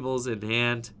retrievals in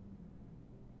hand.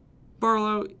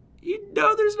 Barlow, you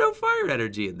know there's no fire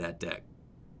energy in that deck.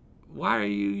 Why are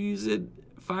you using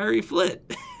Fiery Flint?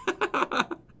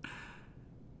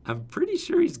 I'm pretty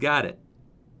sure he's got it.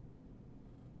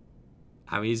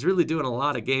 I mean, he's really doing a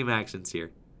lot of game actions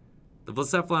here. The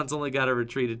Blacephalon's only got to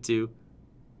retreat at 2.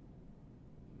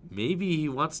 Maybe he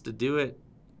wants to do it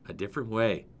a different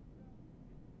way.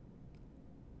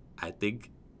 I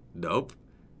think, nope.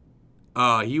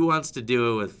 Oh, he wants to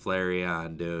do it with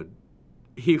Flareon, dude.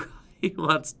 He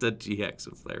wants to GX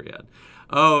with Flareon.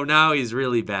 Oh, now he's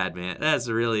really bad, man. That's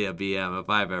really a BM if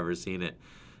I've ever seen it.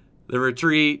 The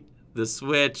retreat, the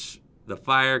switch, the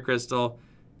fire crystal.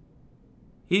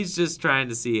 He's just trying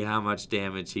to see how much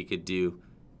damage he could do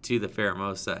to the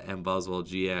Pheromosa and Buzzwole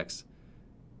GX.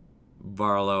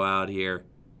 Barlow out here.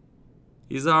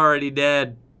 He's already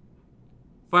dead.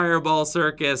 Fireball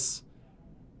Circus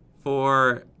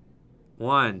for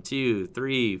 1, 2,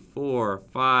 3, 4,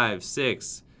 5,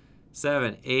 6,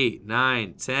 7, 8,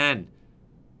 9, 10.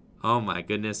 Oh my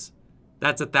goodness.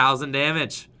 That's 1,000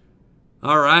 damage.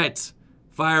 All right.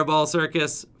 Fireball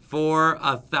Circus for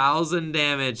 1,000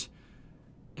 damage.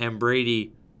 And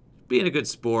Brady, being a good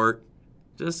sport,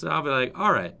 I'll be like,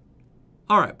 all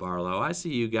right, Barlow, I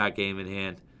see you got game in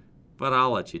hand, but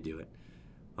I'll let you do it.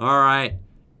 All right,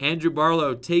 Andrew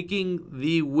Barlow taking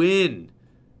the win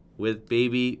with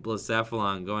Baby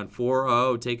Blacephalon, going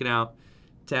 4-0, taking out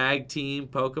Tag Team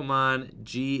Pokemon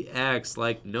GX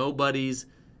like nobody's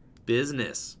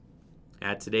business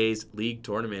at today's league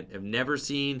tournament. I've never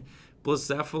seen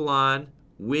Blacephalon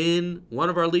win one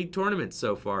of our league tournaments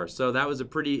so far, so that was a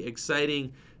pretty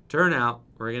exciting turnout.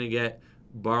 We're going to get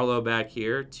Barlow back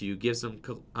here to give some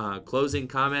closing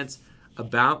comments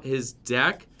about his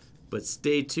deck, but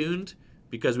stay tuned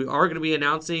because we are going to be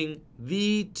announcing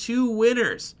the 2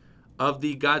 winners of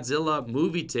the Godzilla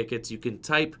movie tickets. You can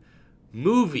type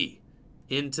movie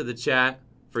into the chat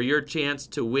for your chance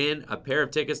to win a pair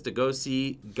of tickets to go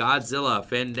see Godzilla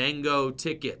Fandango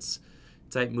tickets.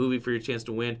 Type movie for your chance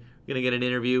to win. We're going to get an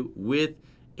interview with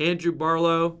Andrew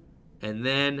Barlow and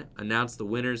then announce the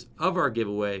winners of our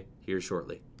giveaway here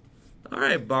shortly. All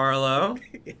right, Barlow.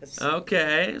 Yes.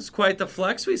 Okay, it's quite the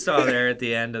flex we saw there at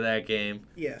the end of that game.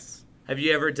 Yes. Have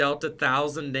you ever dealt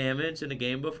 1,000 damage in a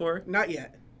game before? Not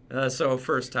yet. So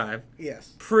first time.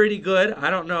 Yes. Pretty good. I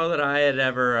don't know that I had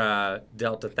ever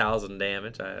dealt 1,000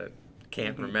 damage. I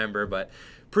can't remember, but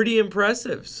pretty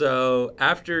impressive. So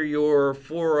after your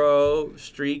 4-0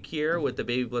 streak here with the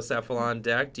Baby Blacephalon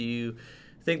deck, do you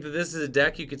think that this is a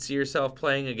deck you could see yourself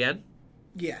playing again?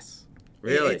 Yes.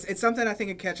 Really? It's something I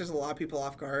think it catches a lot of people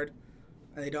off guard,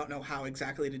 and they don't know how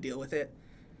exactly to deal with it.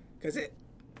 Because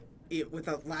with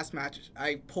the last match,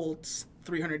 I pulled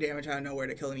 300 damage out of nowhere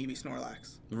to kill an Eevee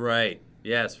Snorlax. Right.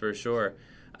 Yes, for sure.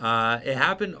 It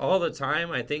happened all the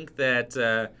time. I think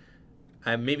that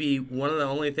maybe one of the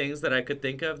only things that I could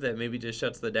think of that maybe just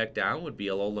shuts the deck down would be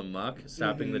Alolan Muck.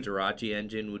 Stopping the Jirachi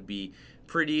engine would be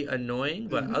pretty annoying.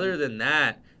 But other than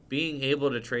that, being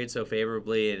able to trade so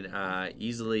favorably and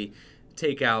easily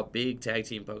take out big tag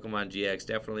team Pokemon GX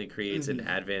definitely creates an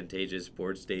advantageous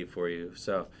board state for you.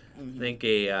 So I think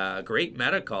a great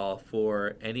meta call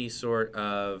for any sort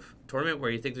of tournament where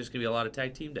you think there's going to be a lot of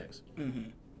tag team decks.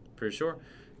 For sure.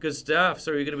 Good stuff.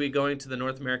 So are you going to be going to the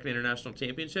North American International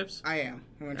Championships? I am.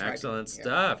 I'm gonna try Excellent to.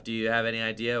 stuff. Yeah. Do you have any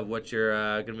idea of what you're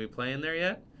going to be playing there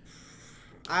yet?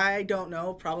 I don't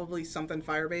know. Probably something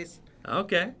fire-based.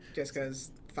 Okay. Just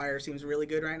because fire seems really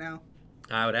good right now.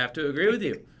 I would have to agree with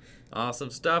you. Awesome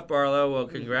stuff, Barlow. Well,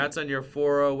 congrats on your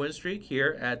 4-0 win streak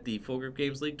here at the Full Grip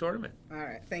Games League Tournament. All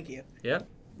right. Thank you. Yep.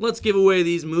 Let's give away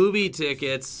these movie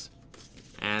tickets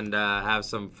and have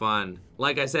some fun.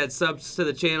 Like I said, subs to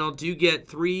the channel do get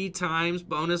 3 times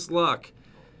bonus luck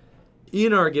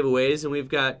in our giveaways, and we've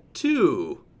got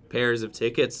 2 pairs of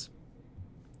tickets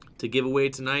to give away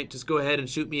tonight. Just go ahead and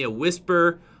shoot me a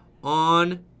whisper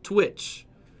on Twitch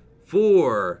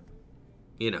for,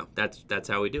 that's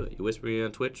how we do it. You whisper me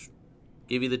on Twitch,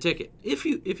 give you the ticket if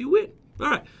you win. All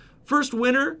right, first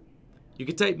winner. You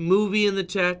can type movie in the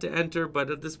chat to enter, but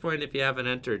at this point, if you haven't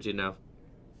entered, you're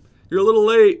a little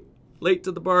late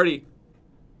to the party.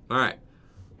 All right,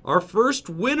 our first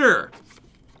winner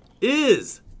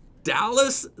is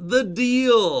Dallas the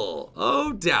Deal.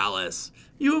 Oh, Dallas,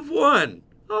 you have won.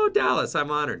 Oh, Dallas,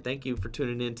 I'm honored. Thank you for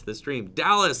tuning in to the stream.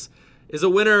 Dallas is a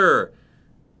winner.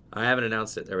 I haven't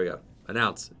announced it. There we go.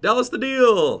 Announce. Dallas the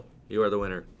Deal. You are the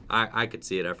winner. I could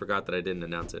see it. I forgot that I didn't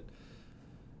announce it.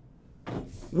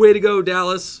 Way to go,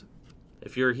 Dallas.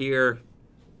 If you're here,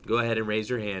 go ahead and raise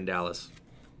your hand, Dallas.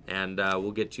 And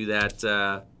we'll get you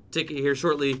that ticket here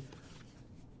shortly.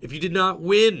 If you did not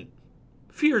win,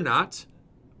 fear not,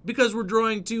 because we're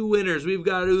drawing 2 winners. We've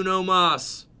got Uno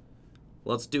Mas.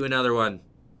 Let's do another one.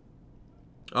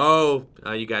 Oh,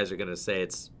 you guys are gonna say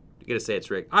it's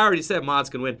Rick. I already said Mods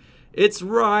can win. It's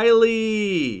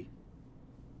Riley.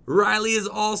 Riley is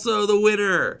also the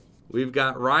winner. We've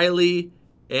got Riley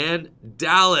and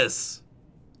Dallas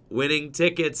winning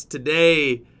tickets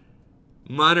today.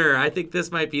 Munner, I think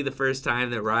this might be the first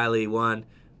time that Riley won.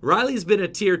 Riley's been a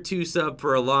tier 2 sub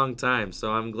for a long time,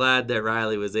 so I'm glad that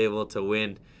Riley was able to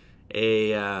win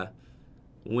a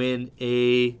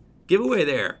giveaway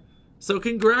there. So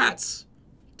congrats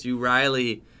to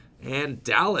Riley and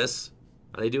Dallas.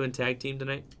 Are they doing tag team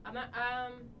tonight? I'm not,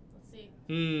 let's see.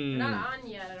 They're not on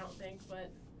yet, I don't think,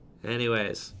 but.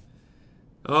 Anyways.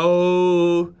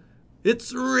 Oh,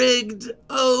 it's rigged.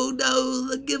 Oh no,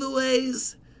 the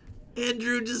giveaways.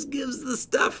 Andrew just gives the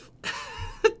stuff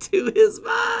to his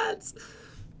mods.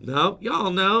 No,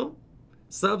 y'all know.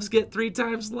 Subs get 3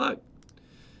 times luck.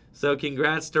 So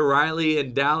congrats to Riley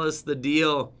and Dallas the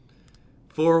Deal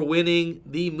for winning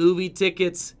the movie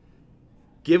tickets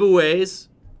giveaways.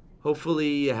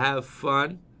 Hopefully you have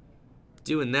fun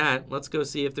doing that. Let's go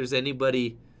see if there's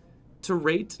anybody to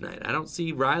rate tonight. I don't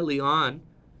see Riley on.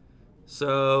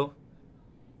 So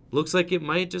looks like it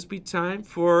might just be time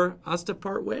for us to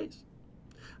part ways.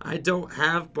 I don't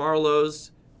have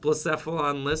Barlow's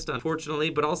Blacephalon list, unfortunately,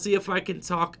 but I'll see if I can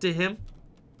talk to him.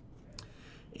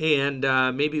 And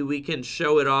maybe we can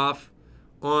show it off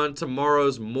on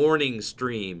tomorrow's morning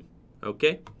stream.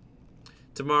 Okay?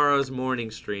 Tomorrow's morning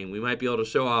stream. We might be able to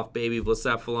show off Baby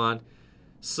Blacephalon.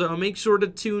 So make sure to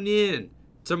tune in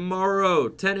tomorrow,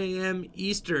 10 a.m.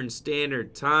 Eastern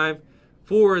Standard Time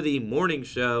for the morning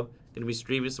show. Going to be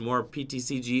streaming some more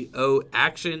PTCGO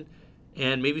action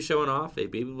and maybe showing off a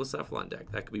Baby Blacephalon deck.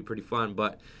 That could be pretty fun.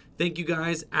 But thank you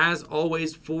guys, as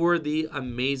always, for the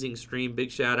amazing stream.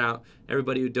 Big shout out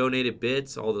everybody who donated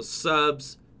bits, all the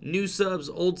subs, new subs,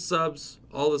 old subs,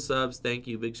 all the subs. Thank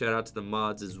you. Big shout out to the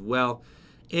mods as well.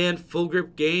 And Full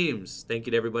Grip Games. Thank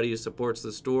you to everybody who supports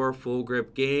the store. Full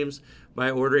Grip Games. by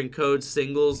ordering codes,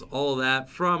 singles, all that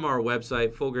from our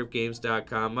website,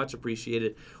 fullgripgames.com. Much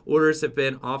appreciated. Orders have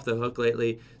been off the hook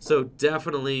lately, so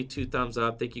definitely 2 thumbs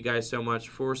up. Thank you guys so much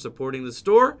for supporting the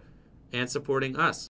store and supporting us.